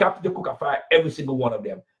 Captain the Cook, I'll fire every single one of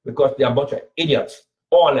them because they're a bunch of idiots.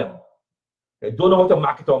 All of them. They don't know how to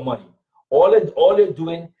market our money. All they're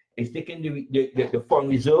doing is taking the foreign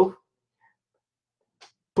reserve,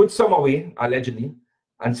 put some away, allegedly,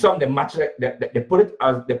 and some they match it, they put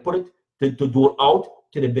it to dole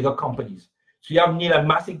out to the bigger companies. So you have Neil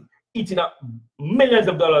Massive eating up millions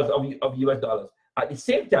of dollars of US dollars. At the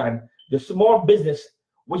same time, the small business,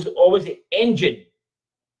 which is always the engine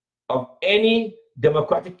of any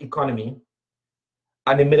democratic economy,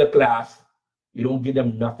 and the middle class, you don't give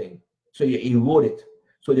them nothing. So you erode it.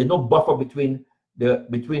 So there's no buffer between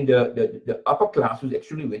the upper class, who's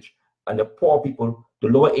extremely rich, and the poor people, the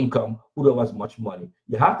lower income, who don't have as much money.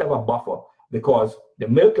 You have to have a buffer because the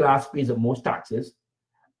middle class pays the most taxes,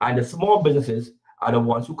 and the small businesses are the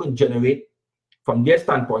ones who can generate, from their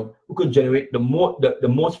standpoint, who can generate the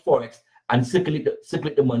most forex and circulate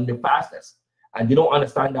the money the fastest. And they don't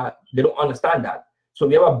understand that. They don't understand that. So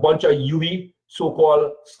we have a bunch of UWI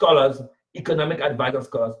so-called scholars, economic advisor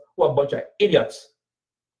scholars, who are a bunch of idiots.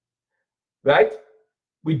 Right?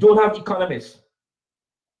 We don't have economists.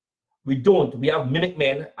 We don't. We have mimic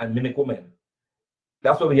men and mimic women.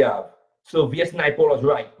 That's what we have. So V.S. Naipaul was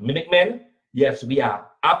right. Mimic men? Yes, we are.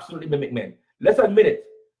 Absolutely mimic men. Let's admit it.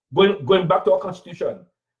 Going back to our constitution,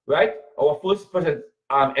 right? Our first president,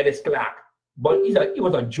 Ellis Clark, but he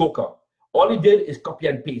was a joker. All he did is copy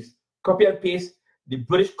and paste the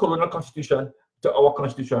British colonial constitution to our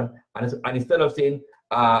constitution, and instead of saying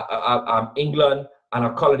England and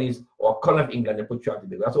our colonies or colony of England, they put Charter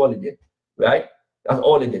Bill. That's all he did, right? That's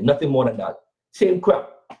all he did. Nothing more than that. Same crap,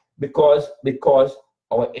 because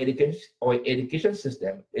our education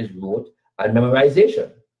system is rote and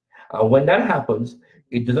memorization, and when that happens,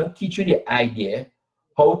 it doesn't teach you the idea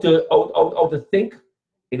how to think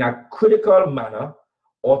in a critical manner,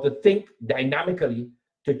 or to think dynamically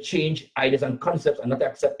to change ideas and concepts and not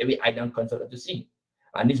accept every idea and concept that you see.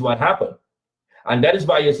 And this is what happened. And that is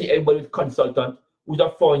why you see everybody with consultant, who's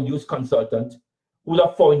a foreign use consultant,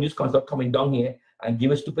 coming down here and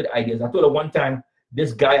giving stupid ideas. I told her one time,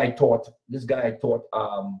 this guy I taught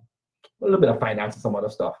a little bit of finance and some other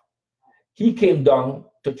stuff. He came down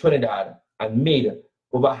to Trinidad and made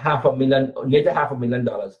over nearly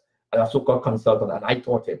 $500,000 as a so-called consultant, and I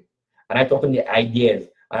taught him. And I taught him the ideas,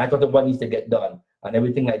 and I taught him what needs to get done, and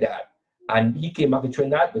everything like that. And he came back to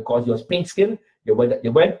Trinidad because he was pink skin. They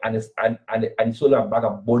went and he sold a bag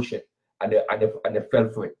of bullshit, and they fell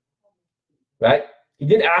for it. Right? He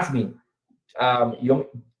didn't ask me,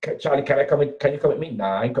 Charlie, can you come with me?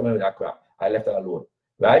 Nah, I ain't coming with that crap. I left it alone.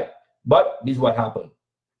 Right? But this is what happened.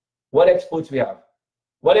 What experts we have?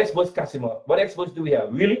 What experts, Casimir? What experts do we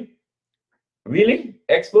have? Really? Really?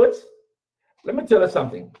 Experts? Let me tell you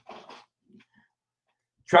something.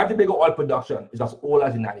 Trying to bigger oil production is as old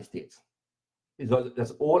as the United States. It's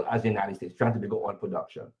as old as the United States, trying to bigger oil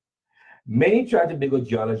production. Many try to bigger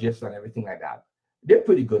geologists and everything like that. They're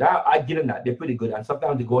pretty good. I give them that. They're pretty good. And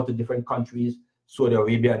sometimes they go to different countries, Saudi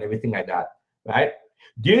Arabia and everything like that. Right?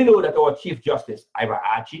 Do you know that our Chief Justice, Ira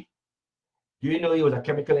Archie, do you know he was a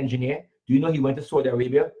chemical engineer? Do you know he went to Saudi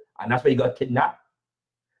Arabia and that's where he got kidnapped?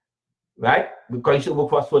 Right? Because he should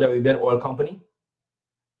work for a Saudi Arabian oil company.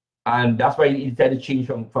 And that's why he decided to change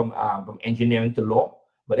from engineering to law.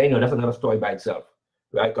 But anyway, that's another story by itself.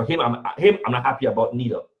 Right? Because I'm not happy about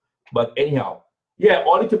neither. But anyhow, yeah,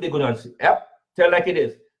 all the time they're going to yep, tell like it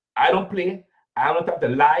is. I don't play. I have no time to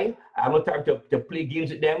lie. I have no time to play games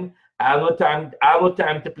with them. I have no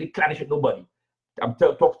time to play clannish with nobody. I'm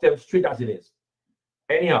talking to them straight as it is.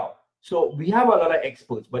 Anyhow, so we have a lot of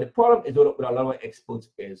experts, but the problem is with a lot of experts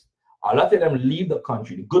is a lot of them leave the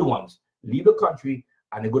country, the good ones leave the country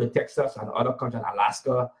and they go to Texas and other countries,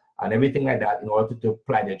 Alaska and everything like that in order to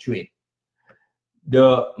apply their trade.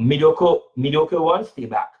 The mediocre ones stay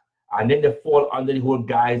back, and then they fall under the whole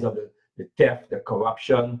guise of the theft, the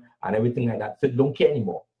corruption, and everything like that. So they don't care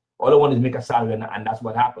anymore. All they want is make a salary, and that's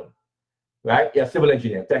what happened. Right? Yeah, civil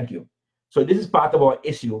engineer. Thank you. So this is part of our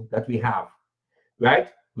issue that we have. Right?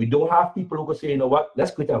 We don't have people who can say, you know what,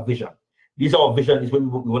 let's create a vision. This is our vision, this is where we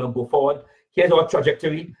want to go forward. Here's our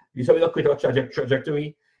trajectory. This is how we're going to create our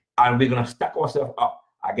trajectory, and we're going to stack ourselves up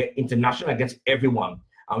against international, against everyone,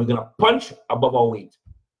 and we're going to punch above our weight.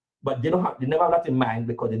 But they never have that in mind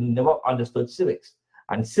because they never understood civics.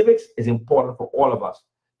 And civics is important for all of us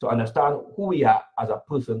to understand who we are as a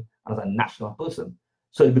person and as a national person.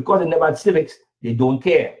 So because they never had civics, they don't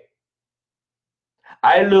care.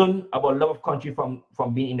 I learned about love of country from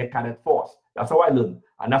being in the cadet force. That's how I learned.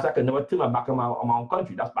 And that's why I can never turn my back on my own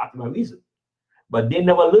country. That's part of my reason. But they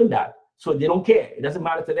never learned that. So they don't care. It doesn't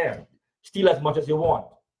matter to them. Steal as much as you want.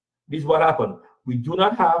 This is what happened. We do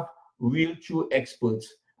not have real true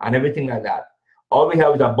experts and everything like that. All we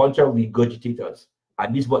have is a bunch of regurgitators.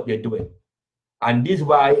 And this is what they're doing. And this is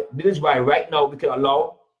why right now we can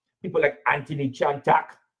allow people like Anthony Chantak,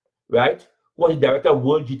 right? Who was the director of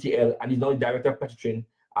World GTL and he's now the director of Petrotrain.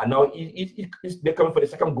 And now they're coming for the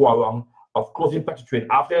second go around of closing Petrotrain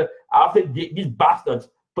after these bastards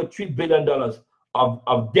put $3 billion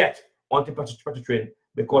of debt onto Petrotrain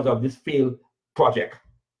because of this failed project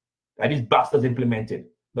that these bastards implemented.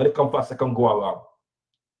 Now they come for a second go around.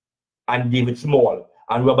 And David Small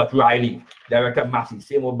and Robert Riley, Director Massey,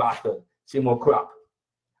 same old bastard, same old crap.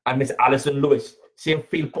 And Miss Alison Lewis, same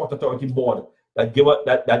failed Port Authority board that give us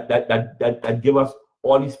that give us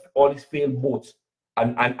all these failed boats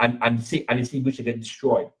and the sea which get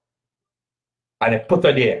destroyed. And they put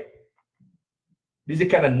her there. This is the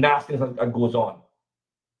kind of nastiness that goes on.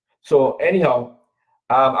 So anyhow,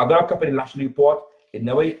 I got a copy of the Lashley report. I'm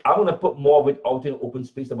gonna put more of it out in open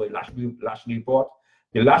space about the Lashley report.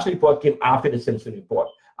 The Lashley report came after the Simpson report,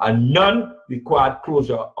 and none required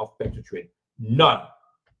closure of Petrotrain. None.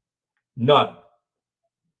 None.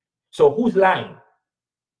 So who's lying?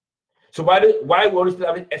 So why we always still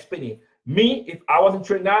having Espany? Me, if I was in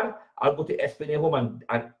Trinidad, I'll go to Espany home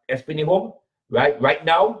and Espany home right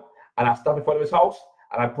now, and I'll stop in front of his house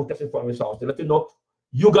and I protest in front of his house to let you know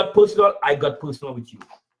you got personal, I got personal with you.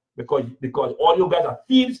 Because all you guys are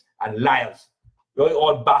thieves and liars. You're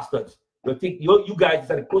all bastards. You think you guys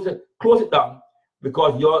decided to close it down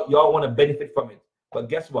because y'all want to benefit from it. But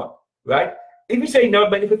guess what? Right? If you say you never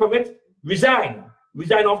benefit from it, resign.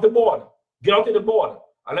 Resign off the board. Get out of the board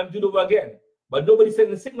and let them do it over again. But nobody's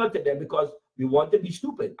sending a signal to them because we want to be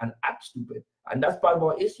stupid and act stupid. And that's part of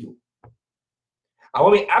our issue. And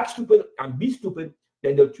when we act stupid and be stupid,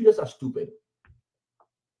 then they'll treat us as stupid.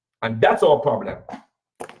 And that's our problem.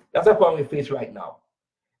 That's the problem we face right now.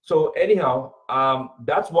 So anyhow,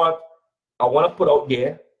 that's what I want to put out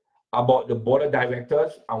there about the board of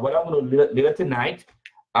directors. And what I'm going to do later tonight,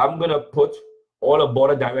 I'm going to put all the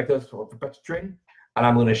board of directors for Petrotrain, and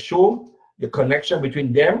I'm going to show the connection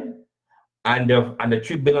between them and the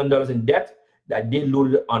 $3 billion in debt that they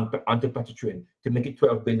loaded onto Petrotrain to make it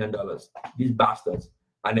 $12 billion. These bastards.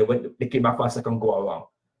 And they came back for a second go around.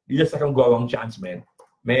 This is a second go around chance, man.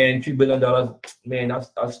 Man, $3 billion, man,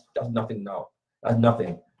 that's nothing now. That's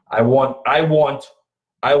nothing. I want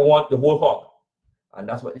the whole hog. And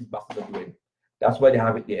that's what these bastards are doing. That's why they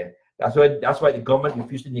have it there. That's why the government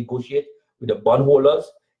refused to negotiate with the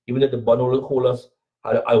bondholders, even though the bondholders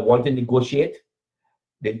I want to negotiate.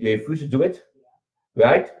 They refused to do it,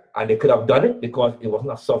 right? And they could have done it because it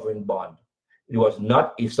wasn't a sovereign bond. It was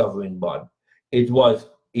not a sovereign bond. It was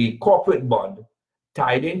a corporate bond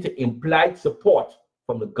tied into implied support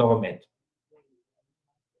from the government,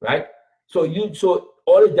 right? So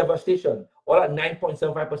all the devastation, all that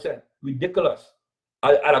 9.75%, ridiculous,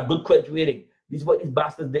 at a good credit rating. This is what these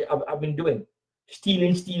bastards they have been doing,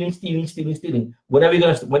 stealing. When are we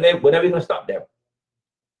gonna stop them?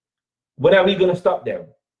 When are we gonna stop them?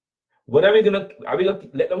 Are we gonna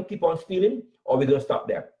let them keep on stealing, or are we gonna stop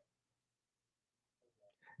them?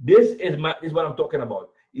 This is what I'm talking about.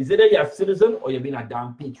 Is either you're a citizen or you're being a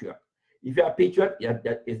damn patriot. If you're a patriot,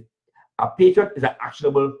 a patriot is an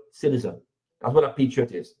actionable citizen. That's what a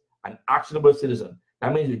patriot is, an actionable citizen.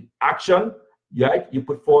 That means with action, right? You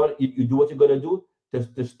put forward, you do what you're gonna do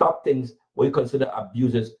to stop things what you consider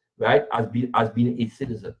abuses, right? As being a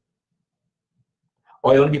citizen.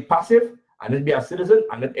 Or you want to be passive and then be a citizen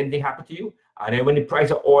and let anything happen to you. And then when the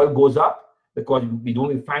price of oil goes up, because we don't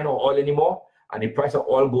refine our oil anymore, and the price of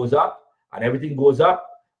oil goes up, and everything goes up,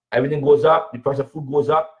 the price of food goes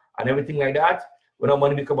up, and everything like that. When our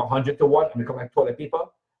money become 100 to 1 and become like toilet paper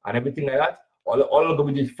and everything like that, all of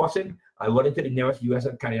them is fussing and running to the nearest US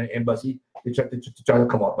and Canadian embassy to try to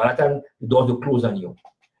come out. By that time, the doors will close on you.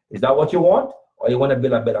 Is that what you want? Or you want to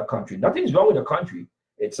build a better country? Nothing's wrong with the country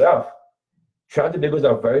itself. Trinidad and Tobago is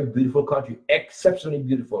a very beautiful country, exceptionally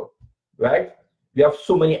beautiful, right? We have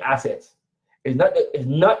so many assets. It's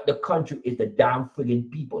not the country, it's the damn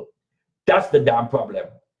friggin' people. That's the damn problem.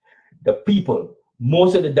 The people,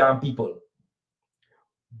 most of the damn people,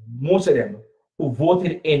 most of them who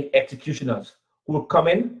voted in executioners who will come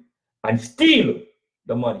in and steal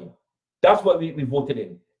the money. That's what we voted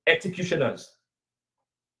in. Executioners.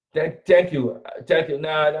 Thank you.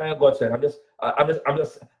 Nah, God said. I'm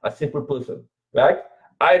just a simple person, right?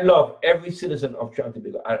 I love every citizen of Trinidad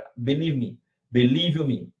and Tobago. Believe you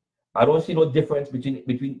me. I don't see no difference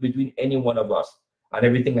between any one of us and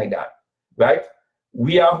everything like that, right?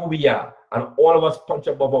 We are who we are, and all of us punch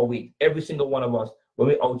above our weight. Every single one of us, when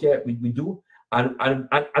we're out here, we do. And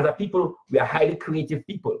as a people, we are highly creative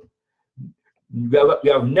people. We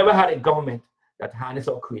have never had a government that harnessed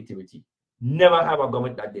our creativity. Never have a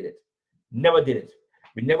government that did it. Never did it.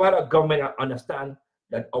 We never had a government that understand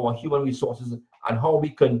that our human resources and how we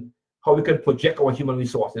can project our human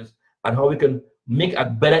resources and how we can make a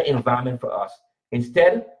better environment for us.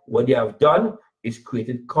 Instead, what they have done is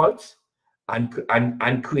created cults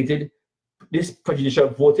and created this prejudicial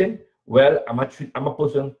voting. Well, I'm a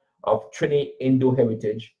person of Trini Indo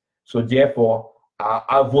heritage, so therefore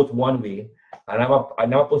I vote one way, and I'm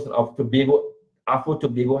a person of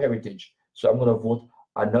Afro-Tobago heritage, so I'm going to vote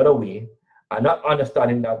another way. And not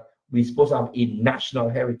understanding that we're supposed to have a national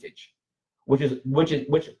heritage, which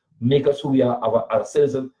make us who we are as a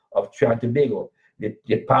citizen of Trinidad and Tobago.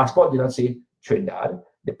 The passport didn't say Trinidad.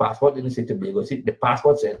 The passport didn't say Tobago. The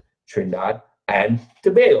passport said Trinidad and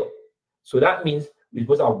Tobago. So that means we're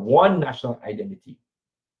supposed to have one national identity,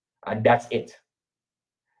 and that's it.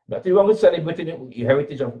 Nothing wrong with celebrating your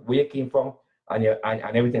heritage of where you came from and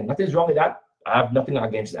everything. Nothing's wrong with that. I have nothing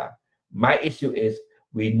against that. My issue is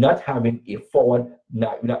we're not having a forward,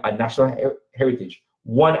 a national heritage,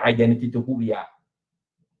 one identity to who we are.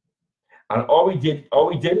 And all we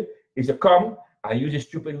did is to come and use the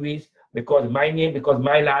stupid ways because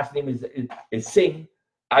my last name is Singh.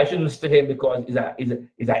 I shouldn't listen to him because he's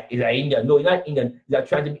an Indian. No, he's not Indian. He's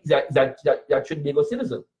a Trinidad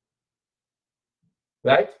citizen.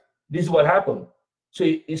 Right? This is what happened. So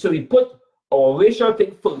we put our racial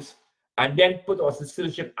thing first and then put our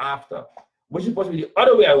citizenship after, which is supposed to be the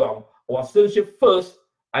other way around. Our citizenship first,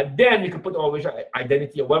 and then we can put our racial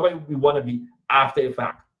identity or whatever we want to be after the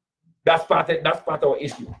fact. That's part of our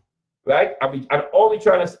issue, right? And all I'm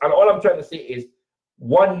trying to say is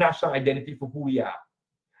one national identity for who we are,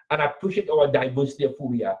 and I appreciate our diversity of who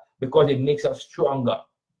we are because it makes us stronger.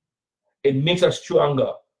 It makes us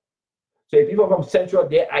stronger. So if people from Central,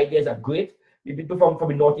 their ideas are great. If people from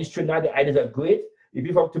the Northeast Trinidad, their ideas are great. If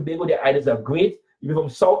people from Tobago, their ideas are great. If people from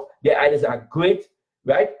South, their ideas are great,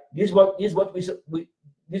 right? This is what we're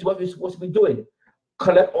supposed to be doing.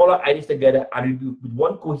 Collect all our ideas together and with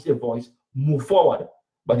one cohesive voice move forward.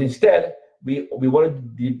 But instead, we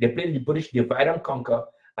want to play the British divide and conquer,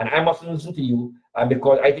 and I must listen to you, and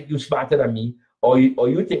because I think you're smarter than me, or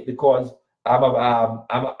you think because I'm a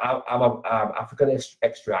African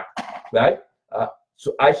extract, right?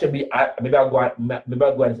 So I should be. Maybe I'll go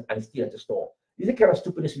and steal at the store. This is the kind of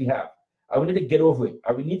stupidness we have. And we need to get over it.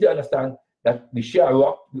 And we need to understand that we share a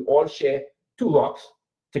rock. We all share two rocks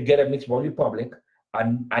together makes one republic,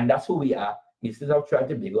 and that's who we are. Instead of trying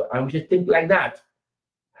to be good, and we should think like that,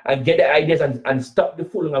 and get the ideas and stop the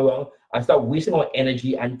fooling around and stop wasting our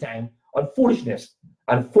energy and time on foolishness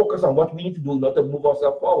and focus on what we need to do in order to move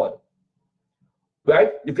ourselves forward.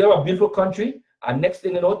 Right? You can have a beautiful country, and next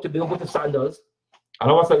thing you know, to be able to Sandals, and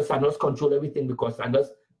all of a sudden Sandals control everything because Sandals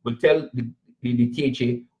will tell the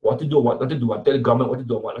THA what to do, what not to do, and tell the government what to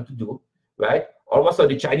do, what not to do. Right? All of a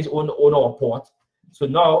sudden the Chinese own our port. So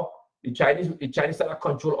now the Chinese start to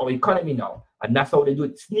control our economy now, and that's how they do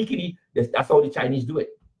it sneakily. That's how the Chinese do it.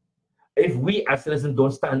 If we as citizens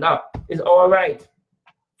don't stand up, it's all right.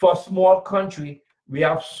 For a small country, we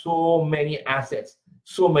have so many assets,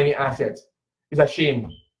 so many assets. It's a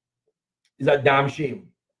shame. It's a damn shame.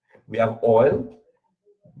 We have oil,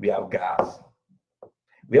 we have gas,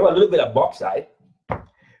 we have a little bit of bauxite.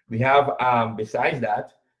 We have, besides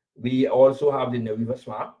that, we also have the River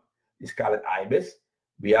Swamp, the Scarlet Ibis,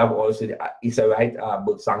 We have also the Israelite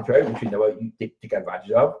bird sanctuary, which we never take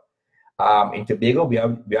advantage of. In Tobago, we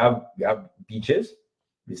have beaches.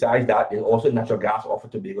 Besides that, there's also natural gas off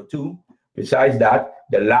of Tobago too. Besides that,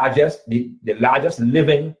 the largest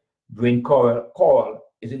living green coral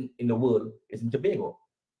is in the world is in Tobago.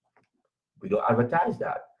 We don't advertise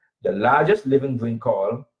that. The largest living green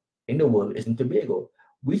coral in the world is in Tobago.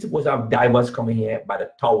 We're supposed to have divers coming here by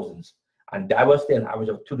the thousands, and divers stay an average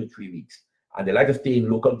of 2 to 3 weeks, and they like to stay in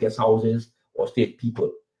local guest houses or stay with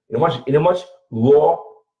people. You know much raw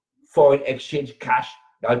foreign exchange cash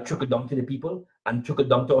that will trickle down to the people and trickle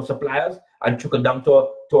down to our suppliers and trickle down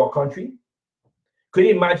to our country. Could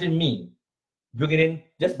you imagine me bringing in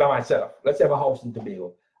just by myself? Let's have a house in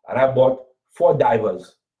Tobago, and I bought 4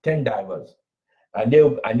 divers, 10 divers, and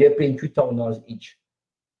they're paying $3,000 each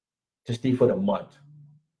to stay for the month,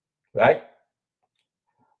 right?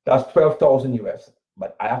 That's 12,000 US.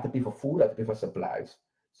 But I have to pay for food, I have to pay for supplies.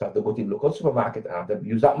 So I have to go to the local supermarket and I have to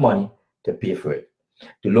use that money to pay for it.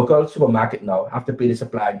 The local supermarket now have to pay the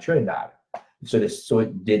supply in Trinidad. So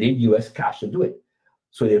they need US cash to do it.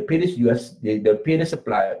 So they pay they'll pay the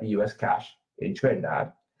supplier the US cash in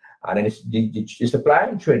Trinidad. And then the supplier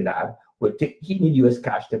in Trinidad he need US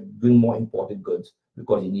cash to bring more imported goods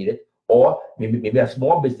because he need it. Or maybe a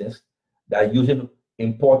small business that are using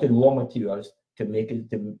imported raw materials to make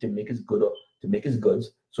his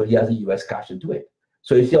goods. So he has a US cash to do it.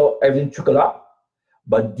 So you see how everything trickle up.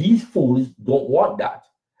 But these fools don't want that,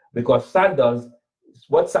 because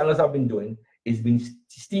what Sanders have been doing is been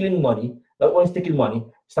stealing money, not only taking money.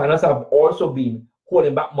 Sanders have also been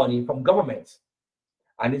holding back money from governments,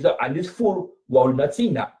 and this fool will not see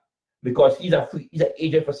that, because he's an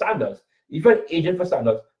agent for Sanders. If you're an agent for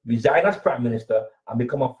Sanders, resign as prime minister and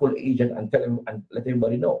become a full agent and tell him and let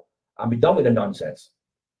everybody know and be done with the nonsense.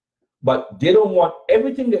 But they don't want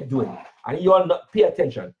everything they're doing, and you all not pay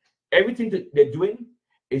attention. Everything that they're doing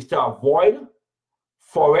is to avoid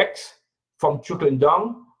Forex from trickling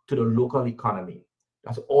down to the local economy.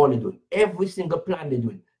 That's all they're doing. Every single plan they're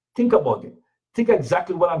doing. Think about it. Think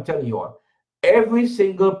exactly what I'm telling you all. Every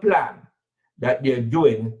single plan that they're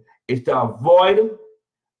doing is to avoid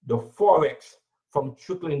the Forex from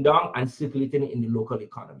trickling down and circulating in the local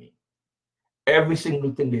economy. Every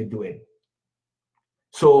single thing they're doing.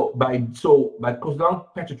 So by closing down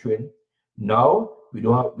Petrotrain, now we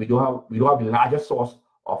don't have the largest source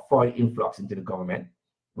of foreign influx into the government.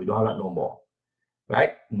 We don't have that no more.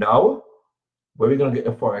 Right? Now, where are we going to get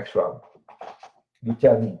the Forex from? You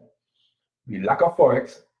tell me. We lack a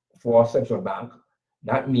Forex for our central bank.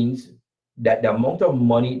 That means that the amount of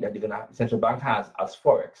money that the central bank has as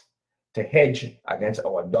Forex to hedge against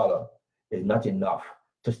our dollar is not enough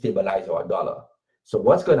to stabilize our dollar. So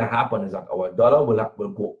what's going to happen is that our dollar will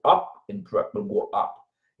go up will go up.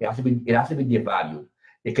 It has to be devalued.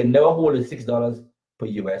 They can never hold the $6 per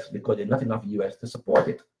US because there's not enough US to support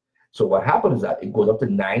it. So what happens is that it goes up to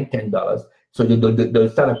 $9, $10. So they'll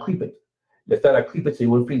start to creep it. They start to creep it so you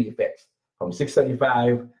will feel the effects. From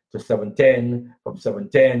 $6.75 to $7.10, from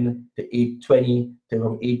 $7.10 to $8.20,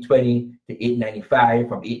 from $8.20 to $8.95,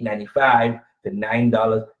 from $8.95 to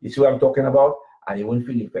 $9. You see what I'm talking about? And you won't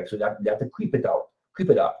feel the effects. So they have to creep it up.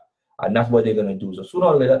 And that's what they're going to do. So sooner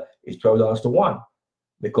or later, it's $12 to 1,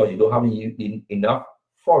 because you don't have enough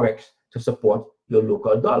Forex to support your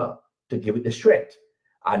local dollar, to give it the strength.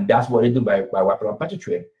 And that's what they do by wiping out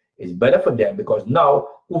Petrotrain. It's better for them, because now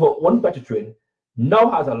whoever owns Petrotrain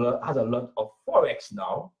now has a lot of Forex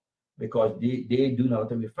now, because they do a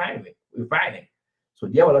lot of refining. So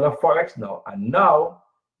they have a lot of Forex now, and now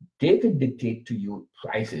they can dictate to you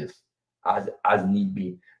prices as need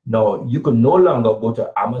be. Now you can no longer go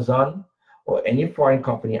to Amazon or any foreign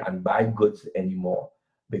company and buy goods anymore,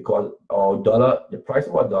 because our dollar, the price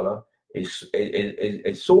of our dollar is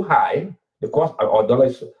so high. The cost of our dollar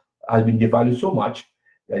has been devalued so much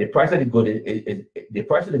that the price of the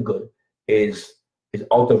good is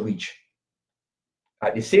out of reach.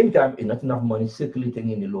 At the same time, there's not enough money circulating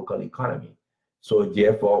in the local economy. So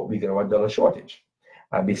therefore, we get a dollar shortage.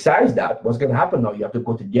 And besides that, what's going to happen now? You have to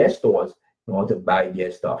go to their stores in order to buy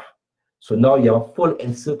their stuff. So now you have a full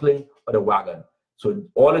encircling of the wagon. So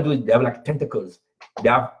all they do is they have like tentacles. They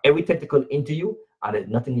have every tentacle into you, and there's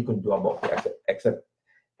nothing you can do about it except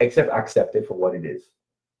accept it for what it is.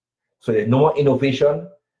 So there's no more innovation.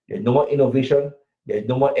 There's no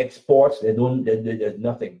more exports. There's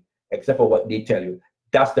nothing except for what they tell you.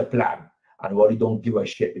 That's the plan. And Wally don't give a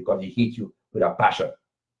shit, because he hates you with a passion.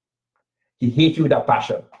 He hates you with a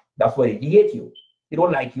passion. That's why he hates you. He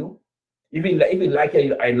don't like you. If he like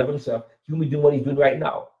you, I love himself, he will be doing what he's doing right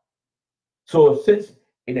now. So since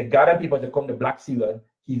in the Ghana people to come to Black Syrian,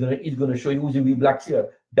 he's gonna show you who's the real blacks here.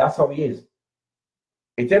 That's how he is.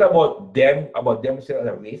 It's not about them as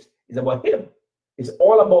a race. It's about him. It's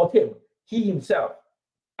all about him. He himself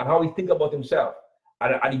and how he think about himself.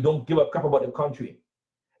 And he don't give a crap about the country.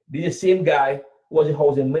 This is the same guy who was a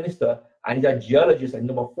housing minister and he's a geologist at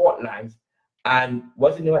number Fort Lines. And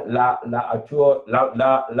what's the name of La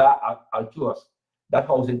Alturas, that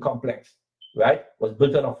housing complex, right, was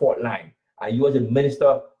built on a fault line. And you was a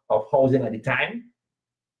minister of housing at the time.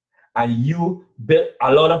 And you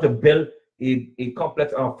allowed them to build a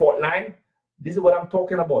complex on a fault line. This is what I'm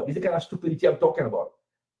talking about. This is the kind of stupidity I'm talking about.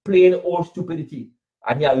 Plain old stupidity.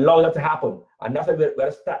 And he allowed that to happen. And that's why we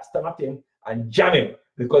gotta stand up to him and jam him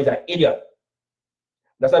because he's an idiot.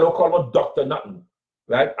 That's why I don't call him Dr. Nothing.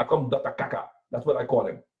 Right? I call him Dr. Kaka. That's what I call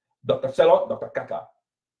him. Dr. Challenor, Dr. Kaka.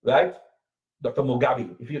 Right? Dr.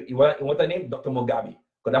 Mugabe. If you want a name, Dr. Mugabe.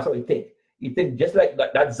 Because that's what he think. He think just like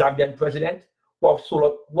that Zambian president who have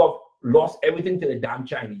lost everything to the damn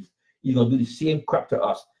Chinese. He's gonna do the same crap to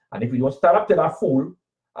us. And if we don't stand up to that fool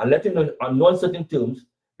and let him know on uncertain terms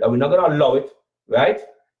that we're not gonna allow it, right?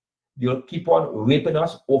 They'll keep on raping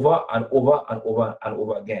us over and over and over and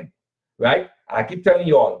over again. Right? And I keep telling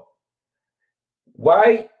you all,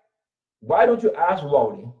 why don't you ask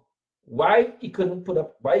Rowley why he couldn't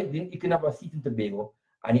have a seat in Tobago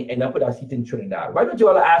and he ended up with a seat in Trinidad? Why don't you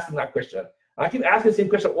all ask him that question? And I keep asking the same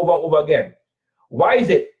question over and over again. Why is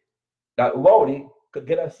it that Rowley could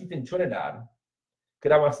get a seat in Trinidad,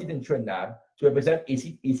 could have a seat in Trinidad to represent a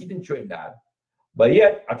seat in Trinidad, but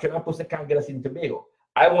yet a Trinidad person can't get a seat in Tobago?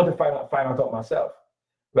 I want to find out myself,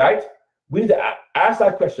 right? We need to ask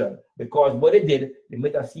that question because what they did, they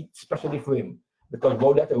made a seat specially for him because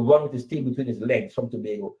Rowley had to run with his tail between his legs from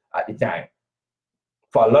Tobago at the time.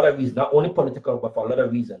 For a lot of reasons, not only political, but for a lot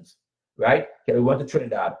of reasons, right? He went to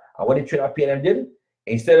Trinidad. And what the Trinidad PNM did,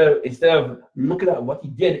 instead of looking at what he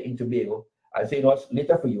did in Tobago and saying, what's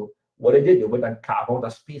later for you, what they did, they went and carved out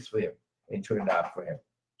a space for him in Trinidad for him.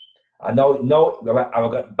 And now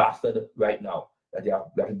I've got bastard right now that they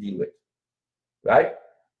have to deal with, right?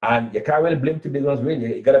 And you can't really blame Tobagans,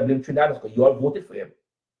 really. You got to blame Trinidad because you all voted for him.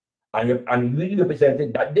 And you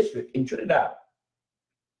represented that district in Trinidad.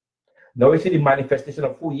 Now we see the manifestation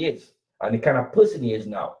of who he is and the kind of person he is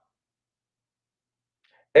now.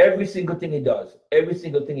 Every single thing he does,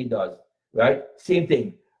 right? Same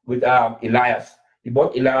thing with Elias. He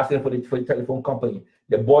bought Elias for the telephone company.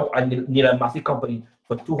 They bought a Neil Massey company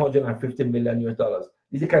for $250 million US.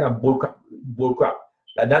 This is the kind of bull crap.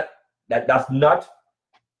 That's not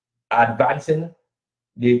advancing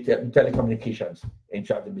the telecommunications in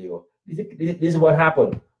Tobago. This is what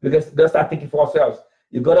happened. Because let's start thinking for ourselves.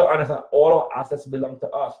 You got to understand all our assets belong to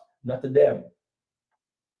us, not to them.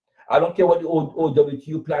 I don't care what the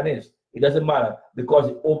OWTU plan is. It doesn't matter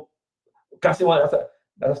because Casimir,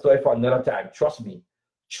 that's a story for another time. Trust me,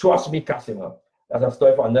 Casimir. That's a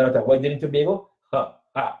story for another time. What did in Tobago?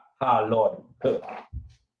 Lord.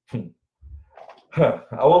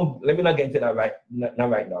 Let me not get into that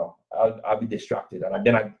right now. I'll be distracted and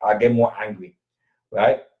then I'll get more angry,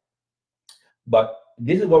 right? But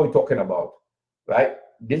this is what we're talking about, right?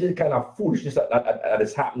 This is the kind of foolishness that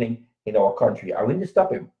is happening in our country. I need to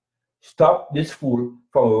stop him. Stop this fool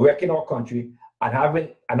from wrecking our country and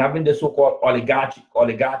having the so-called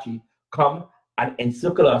oligarchy come and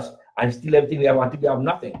encircle us and steal everything we have until we have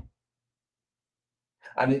nothing.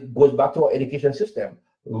 And it goes back to our education system.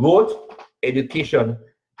 Rote education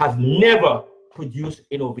has never produced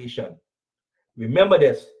innovation. Remember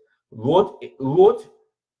this. Rote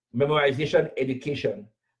memorization education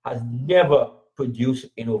has never produced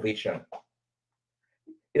innovation.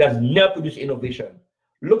 It has never produced innovation.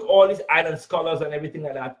 Look, all these island scholars and everything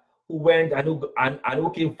like that who went and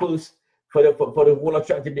who came first for the whole of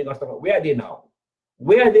trying to bring us stuff. Where are they now?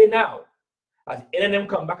 Where are they now? Has any of them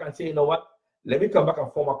come back and say, you know what? Let me come back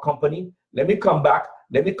and form a company. Let me come back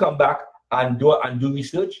and do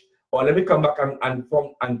research, or let me come back and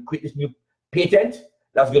form and create this new patent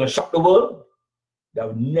that's going to shock the world. They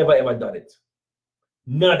have never ever done it.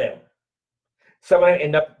 None of them. Some of them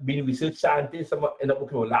end up being research scientists. Some end up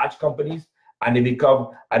working with large companies, and they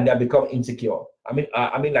become insecure. I mean,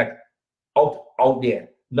 like out there,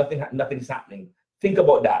 nothing's happening. Think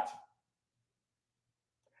about that.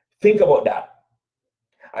 Think about that.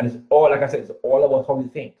 And it's all, like I said, it's all about how you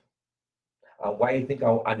think and why you think,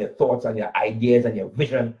 and your thoughts and your ideas and your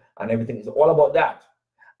vision and everything. It's all about that.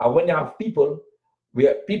 And when you have people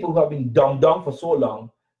who have been dumbed down for so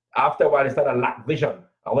long, after a while they start to lack vision.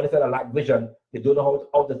 And when they start to lack vision, they don't know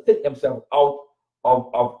how to think themselves out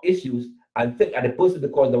of issues and think. And the person,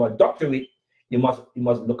 because they were doctorate, you must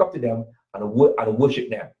look up to them and worship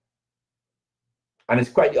them. And it's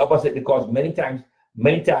quite the opposite, because many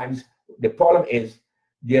times, the problem is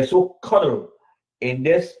they're so cuddled in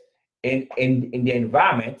this, in the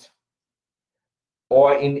environment,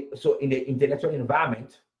 or in the intellectual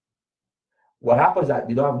environment. What happens is that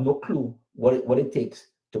they don't have no clue what it takes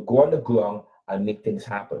to go on the ground and make things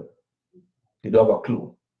happen. They don't have a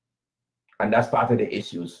clue. And that's part of the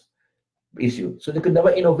issue. So they could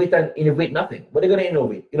never innovate and innovate nothing. What are they going to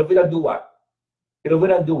innovate? Innovate and do what?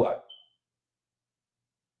 Innovate and do what?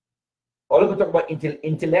 All of them talk about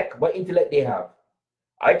intellect. What intellect they have?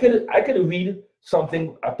 I could read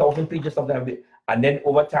something, 1,000 pages, something, and then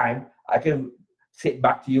over time I can say it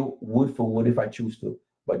back to you word for word if I choose to.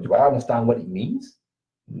 But do I understand what it means?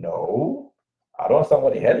 No, I don't understand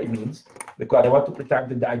what the hell it means, because I never took the time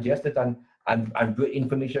to digest it and break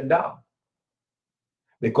information down.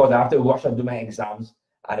 Because I have to rush and do my exams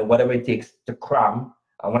and whatever it takes to cram.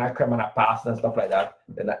 And when I cram and I pass and stuff like that,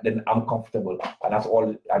 then I'm comfortable. And that's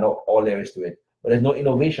all I know, all there is to it. But there's no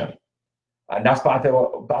innovation. And that's part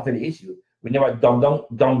of the issue. We never dumb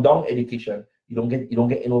down education, you don't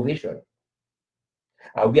get innovation.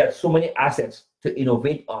 We have so many assets to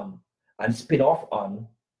innovate on and spin off on.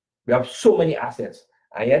 We have so many assets,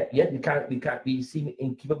 and yet we seem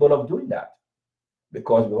incapable of doing that,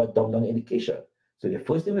 because we have dumbed down education. So the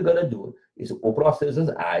first thing we're gonna do is to open our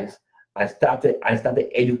citizens' eyes and start to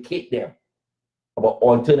educate them about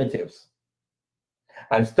alternatives,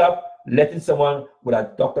 and stop letting someone with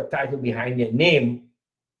a doctor title behind their name,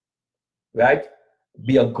 right,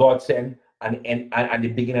 be a godsend and the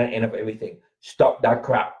beginning and end of everything. Stop that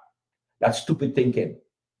crap, that stupid thinking.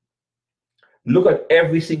 Look at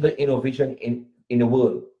every single innovation in the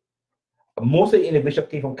world. Most of the innovation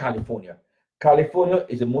came from California. California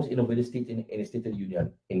is the most innovative state in the State of the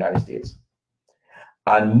Union in the United States.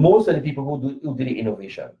 And most of the people who do the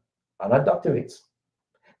innovation are not doctorates.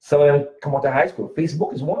 Some of them come out of high school.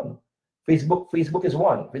 Facebook is one. Facebook is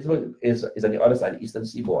one. Facebook is on the other side, the Eastern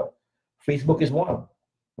Seaboard. Facebook is one,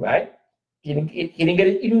 right? He didn't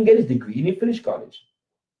get his degree. He didn't finish college,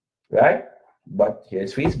 right? But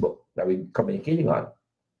here's Facebook that we're communicating on,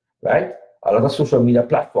 right? A lot of social media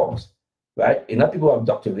platforms, right? And not people who have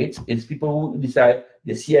doctorates. It's people who decide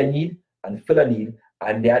they see a need and fill a need,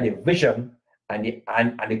 and they have the vision and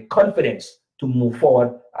the confidence to move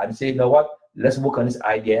forward and say, you know what? Let's work on this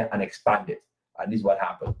idea and expand it. And this is what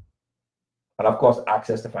happened. And of course,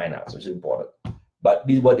 access to finance, which is important. But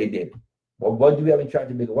this is what they did. What do we have in trying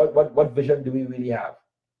to make? What vision do we really have?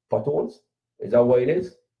 Potholes? Is that what it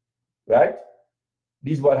is? Right?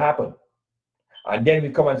 This is what happened. And then we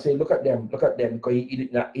come and say, look at them, because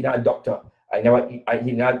he's not a doctor. He's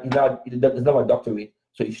not a doctorate,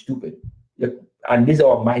 so he's stupid. And this is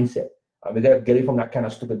our mindset. And we got to get it from that kind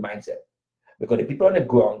of stupid mindset. Because the people on the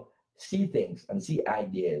ground see things and see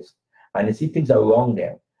ideas, and they see things are wrong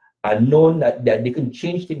there, and knowing that they can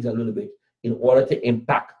change things a little bit in order to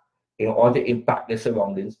impact their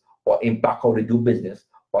surroundings, or impact how they do business,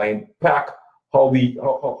 or impact how we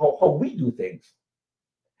do things.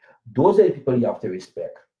 Those are the people you have to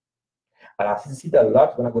respect. And I see that a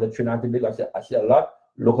lot when I go to Trinidad and Tobago. I see a lot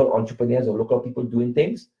local entrepreneurs or local people doing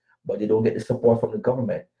things, but they don't get the support from the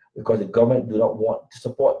government, because the government do not want to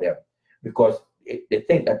support them, because they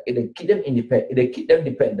think that if they keep them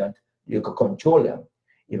dependent, you can control them.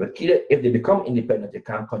 If they become independent, you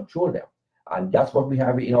can't control them. And that's what we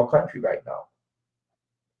have in our country right now.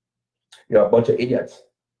 You're a bunch of idiots.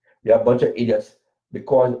 You're a bunch of idiots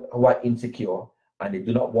because who are insecure, and they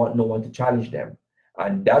do not want no one to challenge them.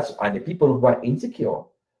 And the people who are insecure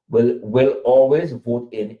will always vote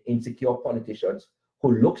in insecure politicians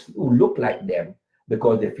who look like them,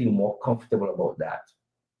 because they feel more comfortable about that.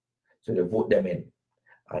 So they vote them in.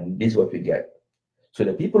 And this is what we get. So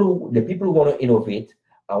the people who want to innovate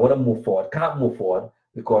and want to move forward can't move forward,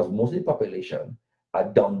 because most of the population are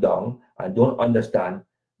dumbed down and don't understand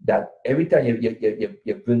that every time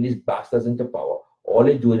you bring these bastards into power, all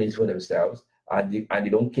they're doing is for themselves, and they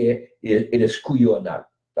don't care if they screw you or not.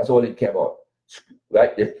 That's all they care about,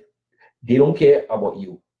 right? They don't care about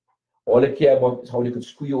you. All they care about is how they could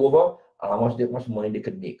screw you over and how much money they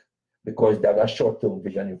could make, because they have that short-term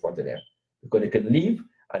vision in front of them. Because they can leave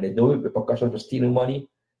and there's no repercussions for stealing money.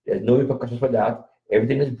 There's no repercussions for that.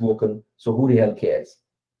 Everything is broken, so who the hell cares?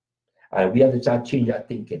 And we have to try to change that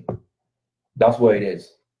thinking. That's what it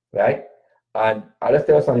is, right? And I'll just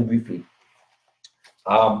tell you something briefly.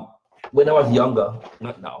 When I was younger,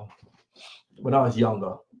 not now, when I was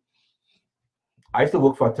younger, I used to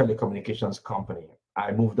work for a telecommunications company.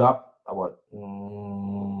 I moved up about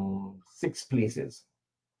 6 places.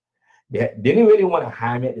 They didn't really want to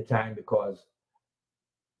hire me at the time, because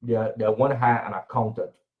they want to hire an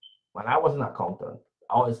accountant. when I was an accountant,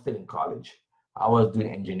 I was still in college. I was doing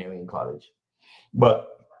engineering in college. But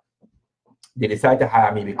they decided to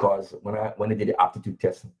hire me because when they did the aptitude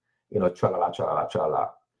test, tralala, tralala, tralala,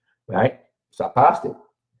 right? So I passed it.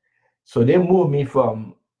 So they moved me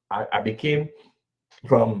from, I became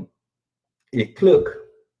from a clerk.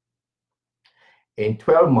 In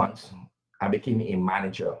 12 months, I became a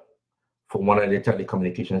manager for one of the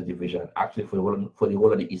telecommunications division, actually for the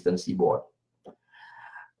whole of the Eastern Seaboard.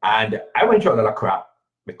 And I went through a lot of crap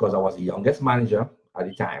because I was the youngest manager at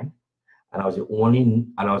the time, and I was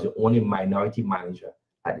the only minority manager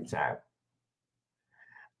at the time.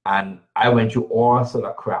 And I went through all sort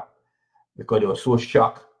of crap because they were so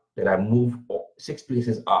shocked that I moved 6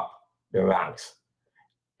 places up the ranks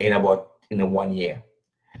in 1 year.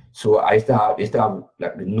 So I used to have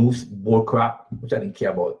like the news bull crap, which I didn't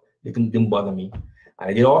care about. They didn't bother me. And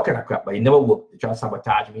I did all kind of crap, but it never worked. They tried to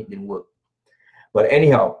sabotage me, it didn't work. But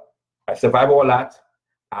anyhow, I survived all that.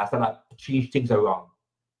 I started to change things around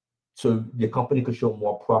so the company could show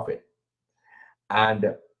more profit.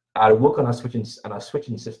 And I work on a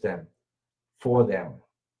switching system for them.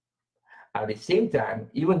 At the same time,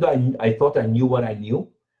 even though I thought I knew what I knew,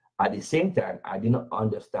 at the same time, I didn't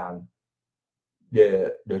understand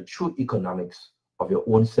the true economics of your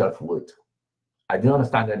own self-worth. I didn't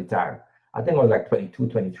understand at the time. I think I was like 22,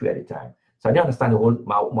 23 at the time. So I didn't understand the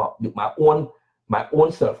whole my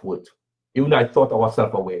own self-worth. Even though I thought I was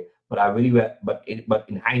self-aware, but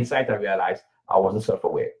in hindsight, I realized I wasn't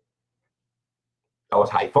self-aware. I was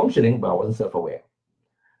high functioning, but I wasn't self-aware.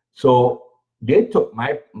 So they took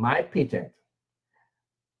my patent.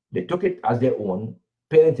 They took it as their own,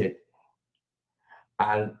 patented it,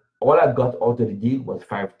 and all I got out of the deal was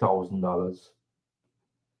 $5,000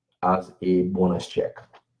 as a bonus check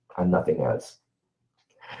and nothing else.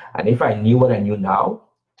 And if I knew what I knew now,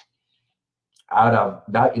 I'd have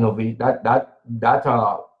that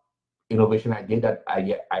innovation I did, that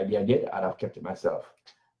idea I did, I'd have kept it myself,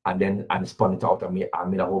 and spun it out and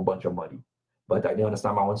made a whole bunch of money. But I didn't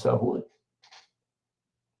understand my own self-worth.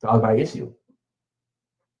 That was my issue.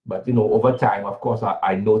 But over time, of course,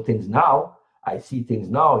 I know things now. I see things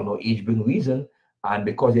now. Age brings reason, and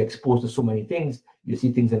because you're exposed to so many things, you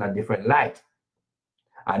see things in a different light.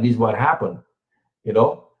 And this is what happened.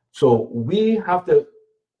 So we have to.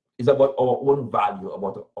 It's about our own value,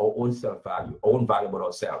 about our own self-value, our own value about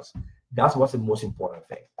ourselves. That's what's the most important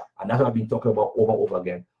thing. And that's what I've been talking about over and over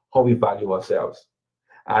again, how we value ourselves.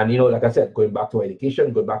 And, like I said, going back to our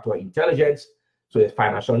education, going back to our intelligence, so it's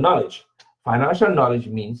financial knowledge. Financial knowledge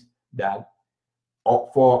means that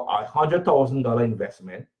for a $100,000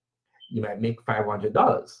 investment, you might make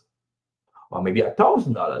 $500 or maybe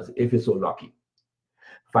 $1,000 if you're so lucky.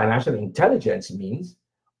 Financial intelligence means,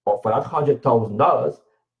 for that $100,000,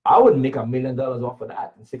 I would make $1 million off of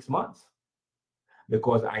that in 6 months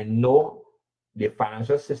because I know the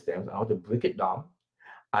financial systems and how to break it down.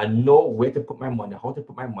 I know where to put my money, how to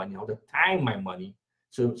put my money, how to time my money,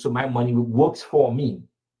 so my money works for me,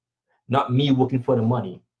 not me working for the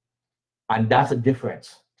money. And that's the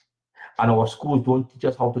difference. And our schools don't teach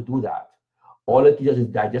us how to do that. All they teach us is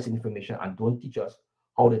digest information and don't teach us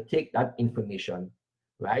how to take that information,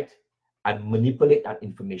 right, and manipulate that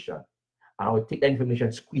information. And I would take that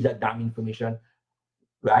information, squeeze that damn information,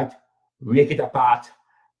 right? Rake it apart,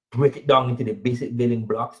 break it down into the basic building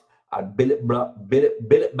blocks, and build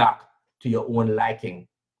it back to your own liking,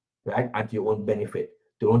 right? And to your own benefit.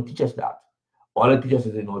 They don't teach us that. All they teach us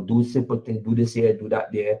is, do simple things, do this here, do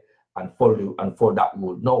that there, and follow that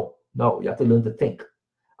rule. No, you have to learn to think.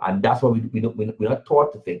 And that's what we're not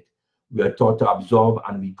taught to think. We are taught to absorb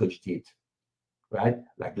and regurgitate, right?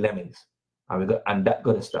 Like lemons. And that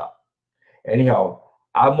got to stop. Anyhow,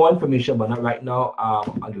 I have more information, but not right now.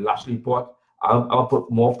 On the last report, I'll put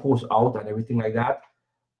more posts out and everything like that,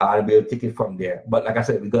 and we'll take it from there. But like I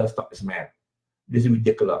said, we gotta stop this man. This is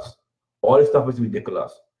ridiculous. All this stuff is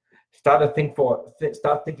ridiculous. Start thinking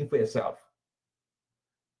for yourself,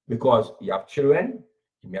 because you have children,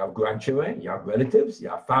 you may have grandchildren, you have relatives, you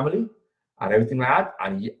have family, and everything like that,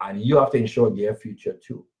 and you have to ensure their future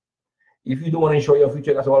too. If you don't want to ensure your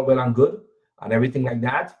future, that's all well and good and everything like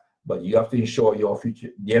that. But you have to ensure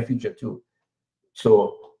their future too.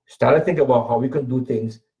 So start to think about how we can do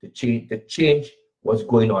things to change what's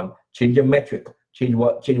going on, change the metric, change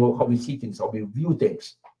how we see things, how we view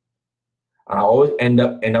things. And I always end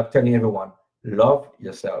up telling everyone, love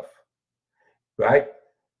yourself, right?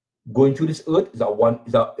 Going through this earth is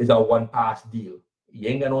a one pass deal. You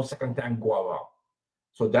ain't got no second time go around.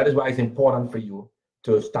 So that is why it's important for you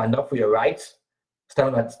to stand up for your rights.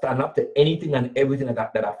 Stand up to anything and everything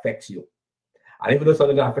that affects you. And if it does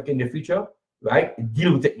something that affect you in the future, right?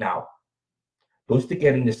 Deal with it now. Don't stick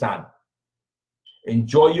it in the sand.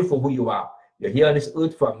 Enjoy you for who you are. You're here on this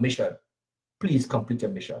earth for a mission. Please complete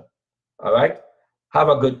your mission. All right. Have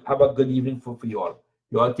a good evening for you all.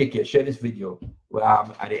 You all take care. Share this video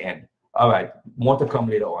at the end. All right. More to come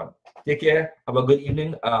later on. Take care. Have a good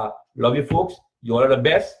evening. Love you folks. You all are the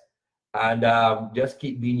best. And just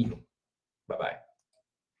keep being you. Bye-bye.